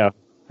too. Yeah,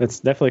 it's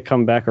definitely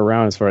come back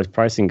around as far as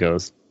pricing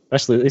goes.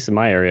 Especially, at least in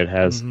my area, it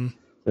has. It's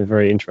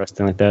very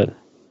interesting like that.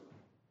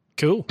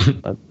 Cool.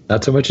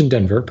 Not so much in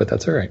Denver, but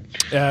that's all right.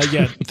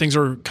 Yeah, things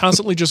are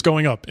constantly just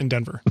going up in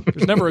Denver.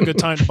 There's never a good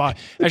time to buy.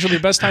 Actually,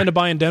 the best time to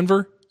buy in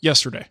Denver,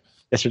 yesterday.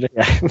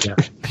 Yeah.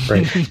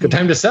 Right. Good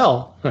time to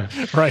sell.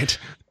 Right.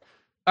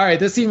 All right,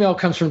 this email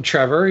comes from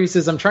Trevor. He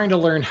says, "I'm trying to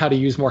learn how to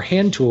use more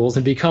hand tools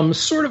and become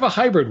sort of a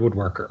hybrid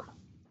woodworker."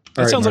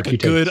 That sounds like a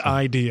good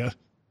idea.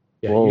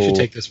 Yeah, you should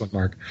take this one,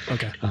 Mark.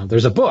 Okay.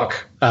 There's a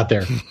book out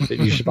there that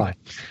you should buy.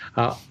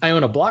 I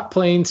own a block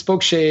plane,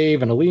 spoke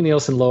shave, and a Lee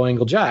Nielsen low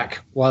angle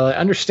jack. While I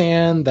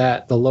understand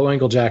that the low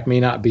angle jack may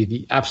not be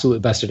the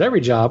absolute best at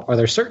every job, are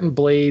there certain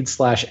blades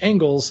 /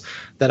 angles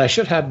that I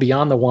should have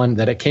beyond the one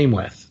that it came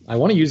with? I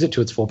want to use it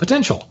to its full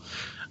potential.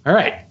 All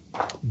right.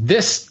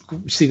 This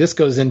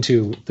goes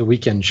into the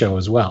weekend show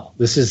as well.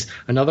 This is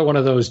another one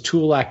of those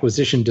tool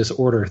acquisition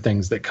disorder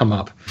things that come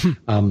up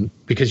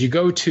because you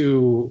go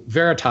to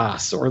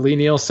Veritas or Lee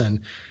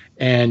Nielsen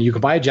and you can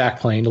buy a jack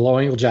plane, a low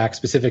angle jack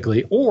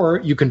specifically, or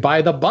you can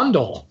buy the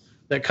bundle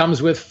that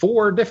comes with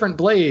 4 different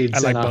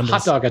blades and a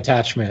hot dog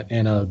attachment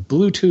and a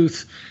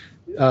Bluetooth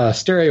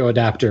stereo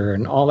adapter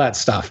and all that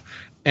stuff.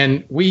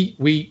 And we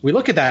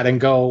look at that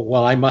and go,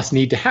 well, I must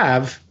need to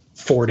have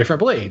 4 different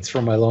blades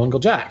for my low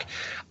angle jack.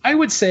 I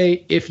would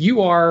say if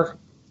you are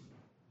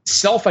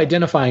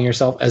self-identifying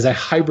yourself as a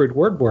hybrid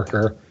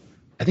woodworker,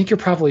 I think you're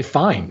probably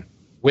fine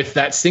with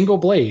that single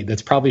blade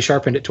that's probably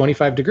sharpened at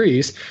 25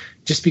 degrees,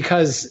 just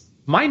because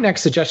my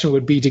next suggestion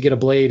would be to get a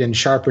blade and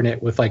sharpen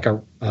it with like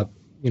a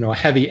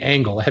heavy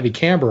angle, a heavy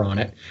camber on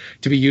it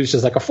to be used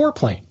as like a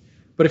 4-plane.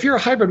 But if you're a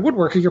hybrid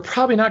woodworker, you're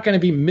probably not going to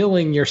be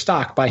milling your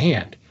stock by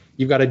hand.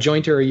 You've got a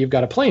jointer or you've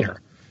got a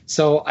planer.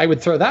 So I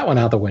would throw that one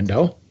out the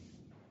window.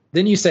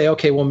 Then you say,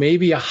 okay, well,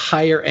 maybe a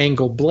higher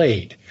angle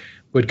blade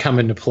would come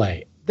into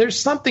play. There's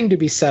something to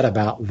be said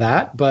about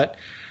that, but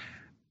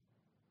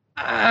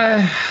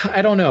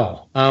I don't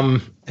know.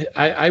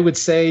 I would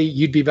say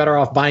you'd be better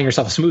off buying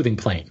yourself a smoothing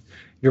plane.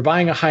 You're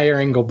buying a higher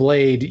angle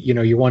blade,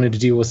 you wanted to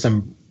deal with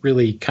some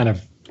really kind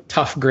of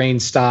tough grain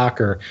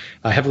stock or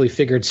a heavily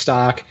figured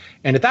stock.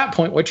 And at that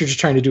point, what you're just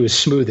trying to do is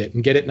smooth it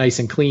and get it nice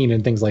and clean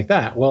and things like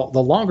that. Well,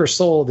 the longer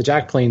sole of the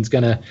jack plane is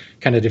going to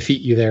kind of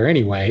defeat you there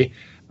anyway.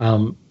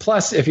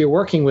 Plus, if you're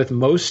working with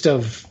most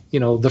of,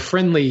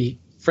 the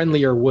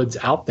friendlier woods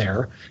out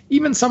there,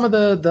 even some of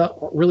the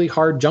really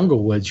hard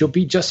jungle woods, you'll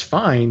be just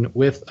fine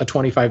with a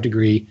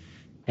 25-degree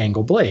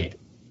angle blade.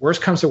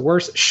 Worst comes to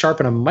worst,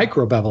 sharpen a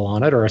micro bevel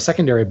on it or a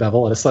secondary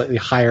bevel at a slightly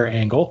higher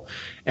angle,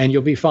 and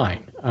you'll be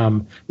fine.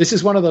 This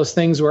is one of those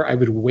things where I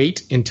would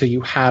wait until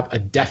you have a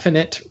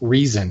definite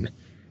reason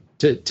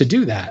to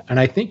do that. And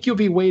I think you'll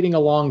be waiting a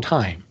long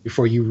time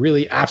before you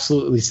really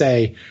absolutely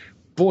say,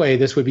 boy,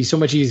 this would be so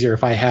much easier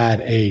if I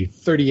had a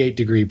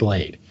 38-degree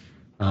blade.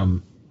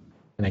 And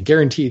I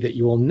guarantee that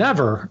you will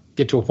never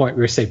get to a point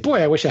where you say,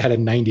 boy, I wish I had a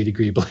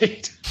 90-degree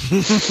blade.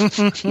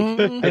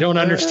 I don't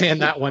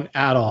understand that one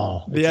at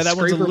all. Yeah, that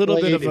one's a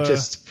little bit of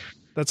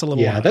that's a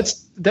little odd.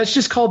 That's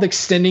just called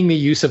extending the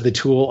use of the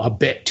tool a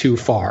bit too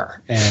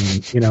far.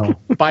 And,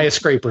 buy a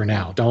scraper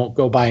now. Don't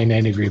go buy a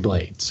 90-degree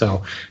blade.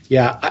 So,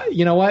 yeah,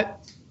 you know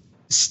what?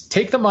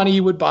 Take the money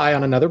you would buy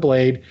on another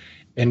blade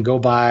and go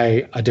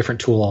buy a different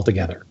tool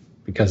altogether,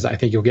 because I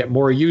think you'll get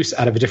more use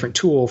out of a different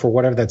tool for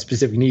whatever that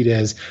specific need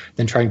is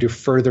than trying to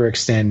further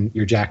extend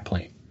your jack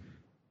plane,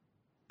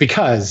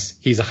 because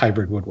he's a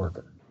hybrid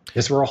woodworker. If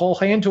this were a whole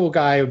hand tool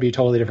guy, it would be a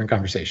totally different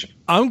conversation.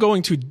 I'm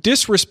going to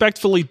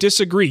disrespectfully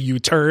disagree, you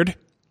turd.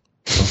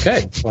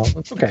 Okay. Well,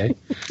 that's okay.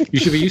 You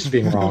should be used to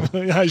being wrong.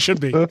 I should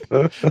be.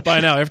 By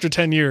now, after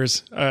 10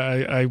 years,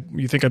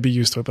 you think I'd be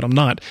used to it, but I'm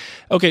not.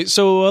 Okay,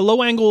 so a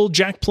low-angle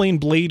jack plane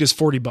blade is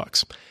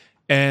 $40.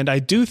 And I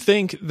do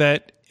think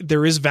that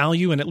there is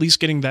value in at least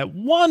getting that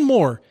one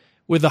more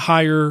with a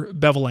higher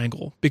bevel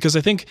angle, because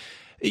I think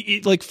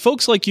like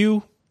folks like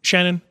you,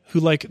 Shannon,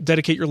 who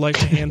dedicate your life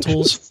to hand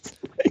tools,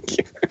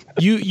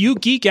 you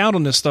geek out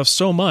on this stuff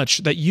so much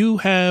that you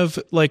have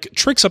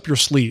tricks up your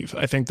sleeve.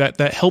 I think that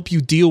help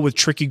you deal with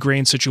tricky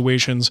grain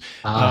situations.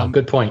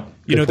 Good point.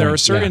 There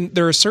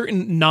are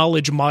certain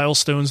knowledge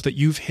milestones that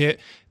you've hit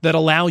that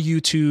allow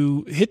you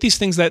to hit these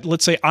things that,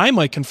 let's say, I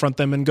might confront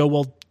them and go,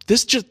 well,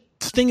 this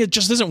thing, it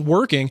just isn't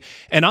working.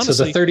 And honestly,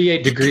 so the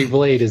 38-degree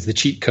blade is the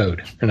cheat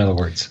code, in other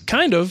words.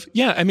 Kind of,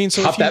 yeah. I mean,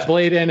 so pop that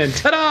blade in and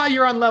ta-da,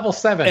 you're on level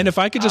 7. And if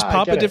I could just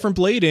pop a different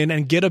blade in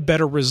and get a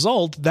better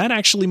result, that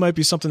actually might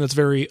be something that's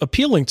very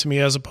appealing to me,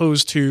 as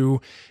opposed to,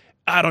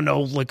 I don't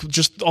know,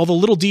 just all the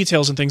little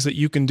details and things that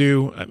you can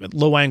do.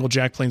 Low angle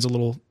jack plane's a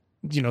little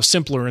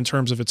simpler in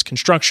terms of its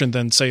construction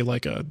than, say,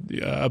 like a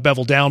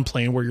bevel down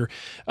plane where you're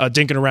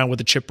dinking around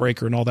with a chip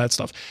breaker and all that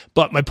stuff.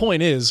 But my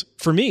point is,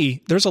 for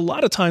me, there's a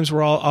lot of times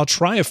where I'll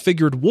try a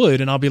figured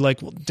wood and I'll be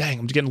like, well, dang,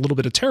 I'm getting a little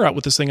bit of tear out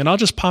with this thing, and I'll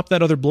just pop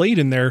that other blade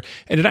in there,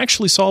 and it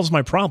actually solves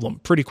my problem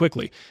pretty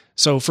quickly.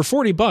 So for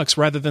 $40,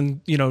 rather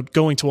than,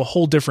 going to a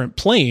whole different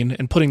plane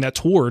and putting that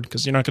toward,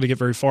 because you're not going to get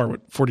very far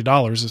with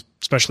 $40,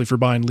 especially if you're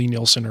buying Lee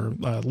Nielsen or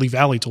Lee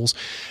Valley tools.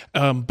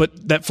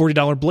 But that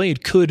 $40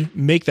 blade could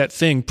make that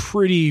thing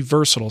pretty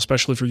versatile,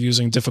 especially if you're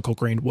using difficult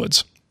grained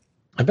woods.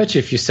 I bet you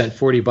if you sent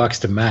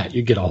 $40 to Matt,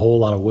 you'd get a whole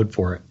lot of wood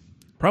for it.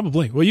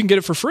 Probably. Well, you can get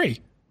it for free.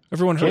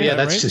 Everyone heard that,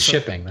 that's right? just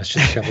shipping. That's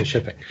just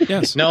shipping.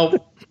 Yes.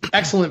 No,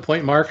 excellent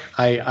point, Mark.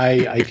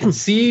 I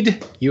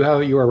concede you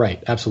are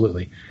right.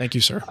 Absolutely. Thank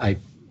you, sir. I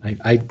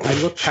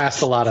look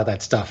past a lot of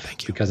that stuff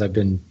because I've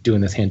been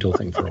doing this hand tool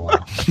thing for a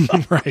while.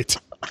 Right.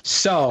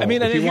 So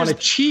if you want to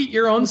cheat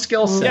your own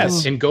skill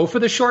set and go for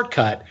the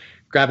shortcut,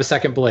 grab a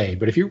second blade.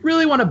 But if you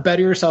really want to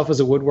better yourself as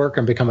a woodworker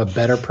and become a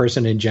better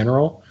person in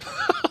general,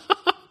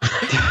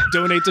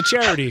 donate to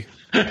charity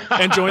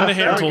and join the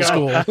hand tool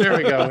school. There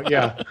we go.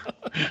 Yeah.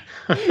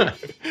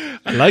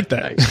 I like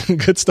that.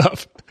 Good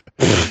stuff.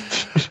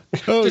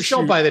 Just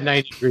don't buy the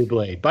 90-degree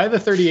blade. Buy the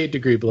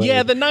 38-degree blade.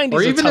 Yeah, the 90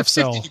 or is even a tough the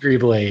sell. 60-degree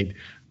blade.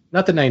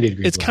 Not the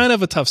 90-degree It's blade. kind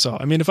of a tough sell.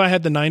 I mean, if I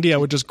had the 90, I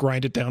would just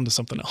grind it down to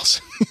something else.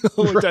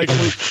 Like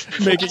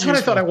That's what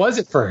I thought it was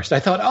at first.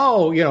 I thought,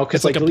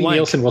 because like Lee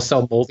Nielsen will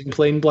sell molding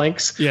plane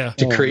blanks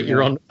to create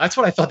your own. That's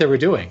what I thought they were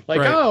doing.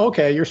 Like,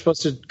 okay, you're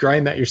supposed to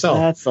grind that yourself.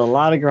 That's a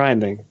lot of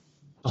grinding.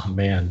 Oh,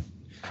 man.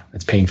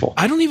 That's painful.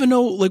 I don't even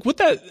know, like, would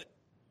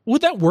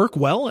that work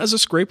well as a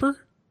scraper?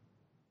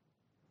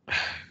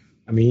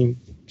 I mean,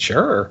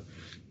 sure.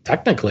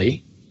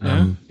 Technically.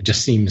 It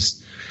just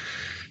seems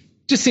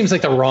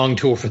like the wrong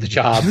tool for the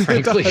job,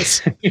 frankly.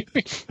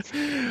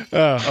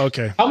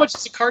 Okay. How much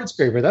is a card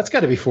scraper? That's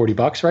got to be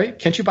 $40, right?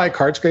 Can't you buy a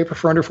card scraper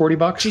for under $40?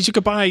 Jeez, you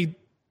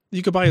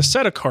could buy a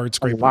set of card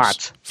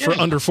scrapers for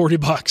under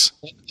 $40.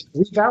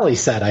 Lee Valley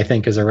set, I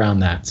think, is around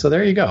that. So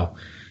there you go.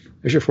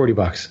 There's your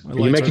 $40. Are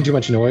you making too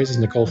much noise? Is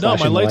Nicole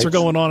flashing? No, my lights are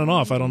going on and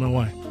off. I don't know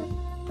why.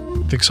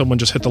 I think someone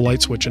just hit the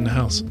light switch in the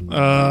house.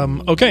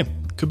 Okay.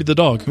 Could be the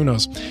dog. Who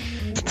knows?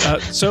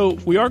 So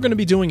we are going to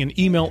be doing an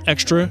email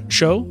extra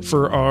show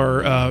for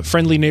our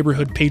friendly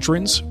neighborhood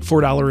patrons,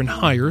 $4 and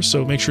higher.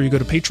 So make sure you go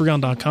to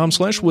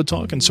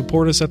patreon.com/woodtalk and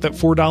support us at that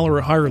 $4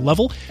 or higher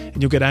level,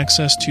 and you'll get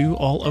access to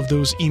all of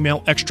those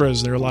email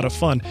extras. They're a lot of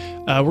fun.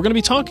 We're going to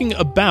be talking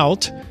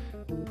about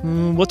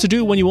what to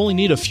do when you only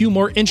need a few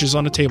more inches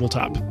on a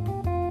tabletop.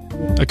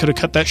 I could have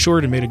cut that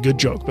short and made a good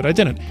joke, but I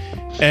didn't.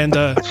 And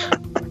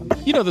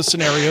you know the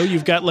scenario.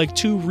 You've got like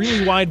two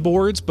really wide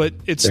boards, but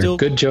it's there still are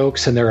good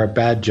jokes and there are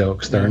bad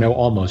jokes. There are no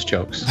almost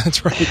jokes.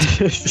 That's right.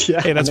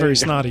 Hey, that's very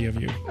snotty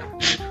of you.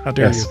 How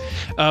dare you?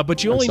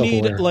 But you only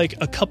need like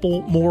a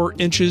couple more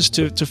inches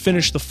to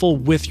finish the full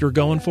width you're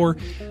going for.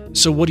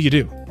 So what do you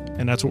do?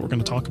 And that's what we're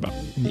going to talk about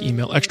in the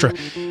email extra.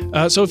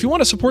 So if you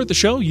want to support the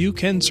show, you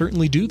can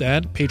certainly do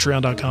that.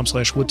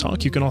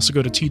 Patreon.com/woodtalk. You can also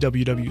go to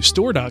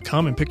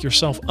twwstore.com and pick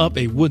yourself up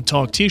a Wood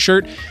Talk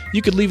t-shirt.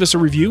 You could leave us a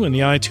review in the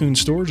iTunes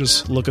store.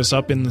 Just look us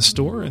up in the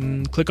store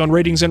and click on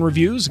ratings and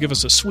reviews. Give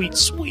us a sweet,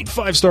 sweet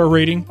 5-star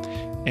rating.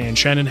 And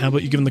Shannon, how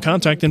about you give them the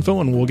contact info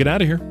and we'll get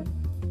out of here.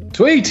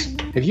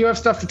 Sweet. If you have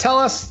stuff to tell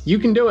us, you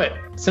can do it.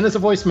 Send us a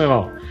voice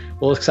memo.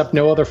 We'll accept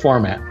no other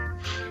format.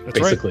 That's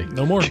basically right.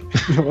 No more.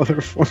 No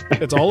other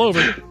format. It's all over.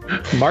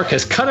 Mark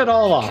has cut it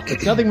all off.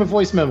 It's nothing but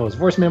voice memos.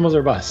 Voice memos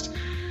are bust.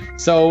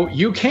 So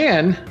you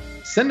can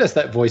send us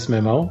that voice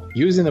memo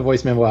using the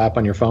voice memo app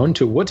on your phone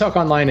to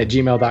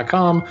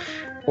woodtalkonline@gmail.com.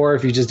 Or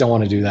if you just don't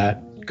want to do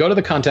that, go to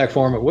the contact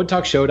form at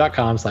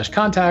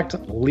woodtalkshow.com/contact.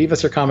 Leave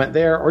us your comment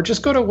there, or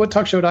just go to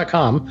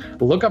woodtalkshow.com.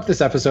 Look up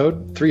this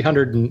episode,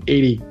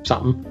 380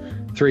 something,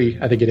 3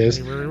 I think it is,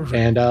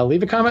 and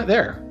leave a comment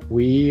there.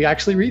 We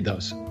actually read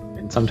those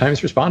and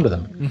sometimes respond to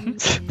them.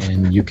 Mm-hmm.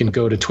 And you can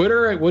go to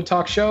Twitter at Wood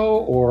Talk Show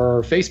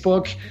or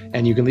Facebook,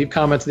 and you can leave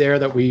comments there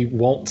that we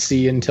won't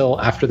see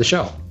until after the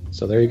show.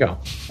 So there you go.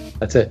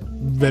 That's it.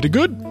 Very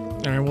good.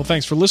 All right. Well,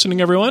 thanks for listening,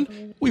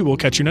 everyone. We will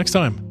catch you next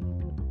time.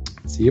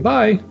 See you.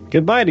 Bye.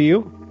 Goodbye to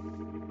you.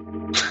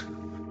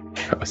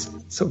 That was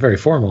so very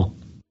formal.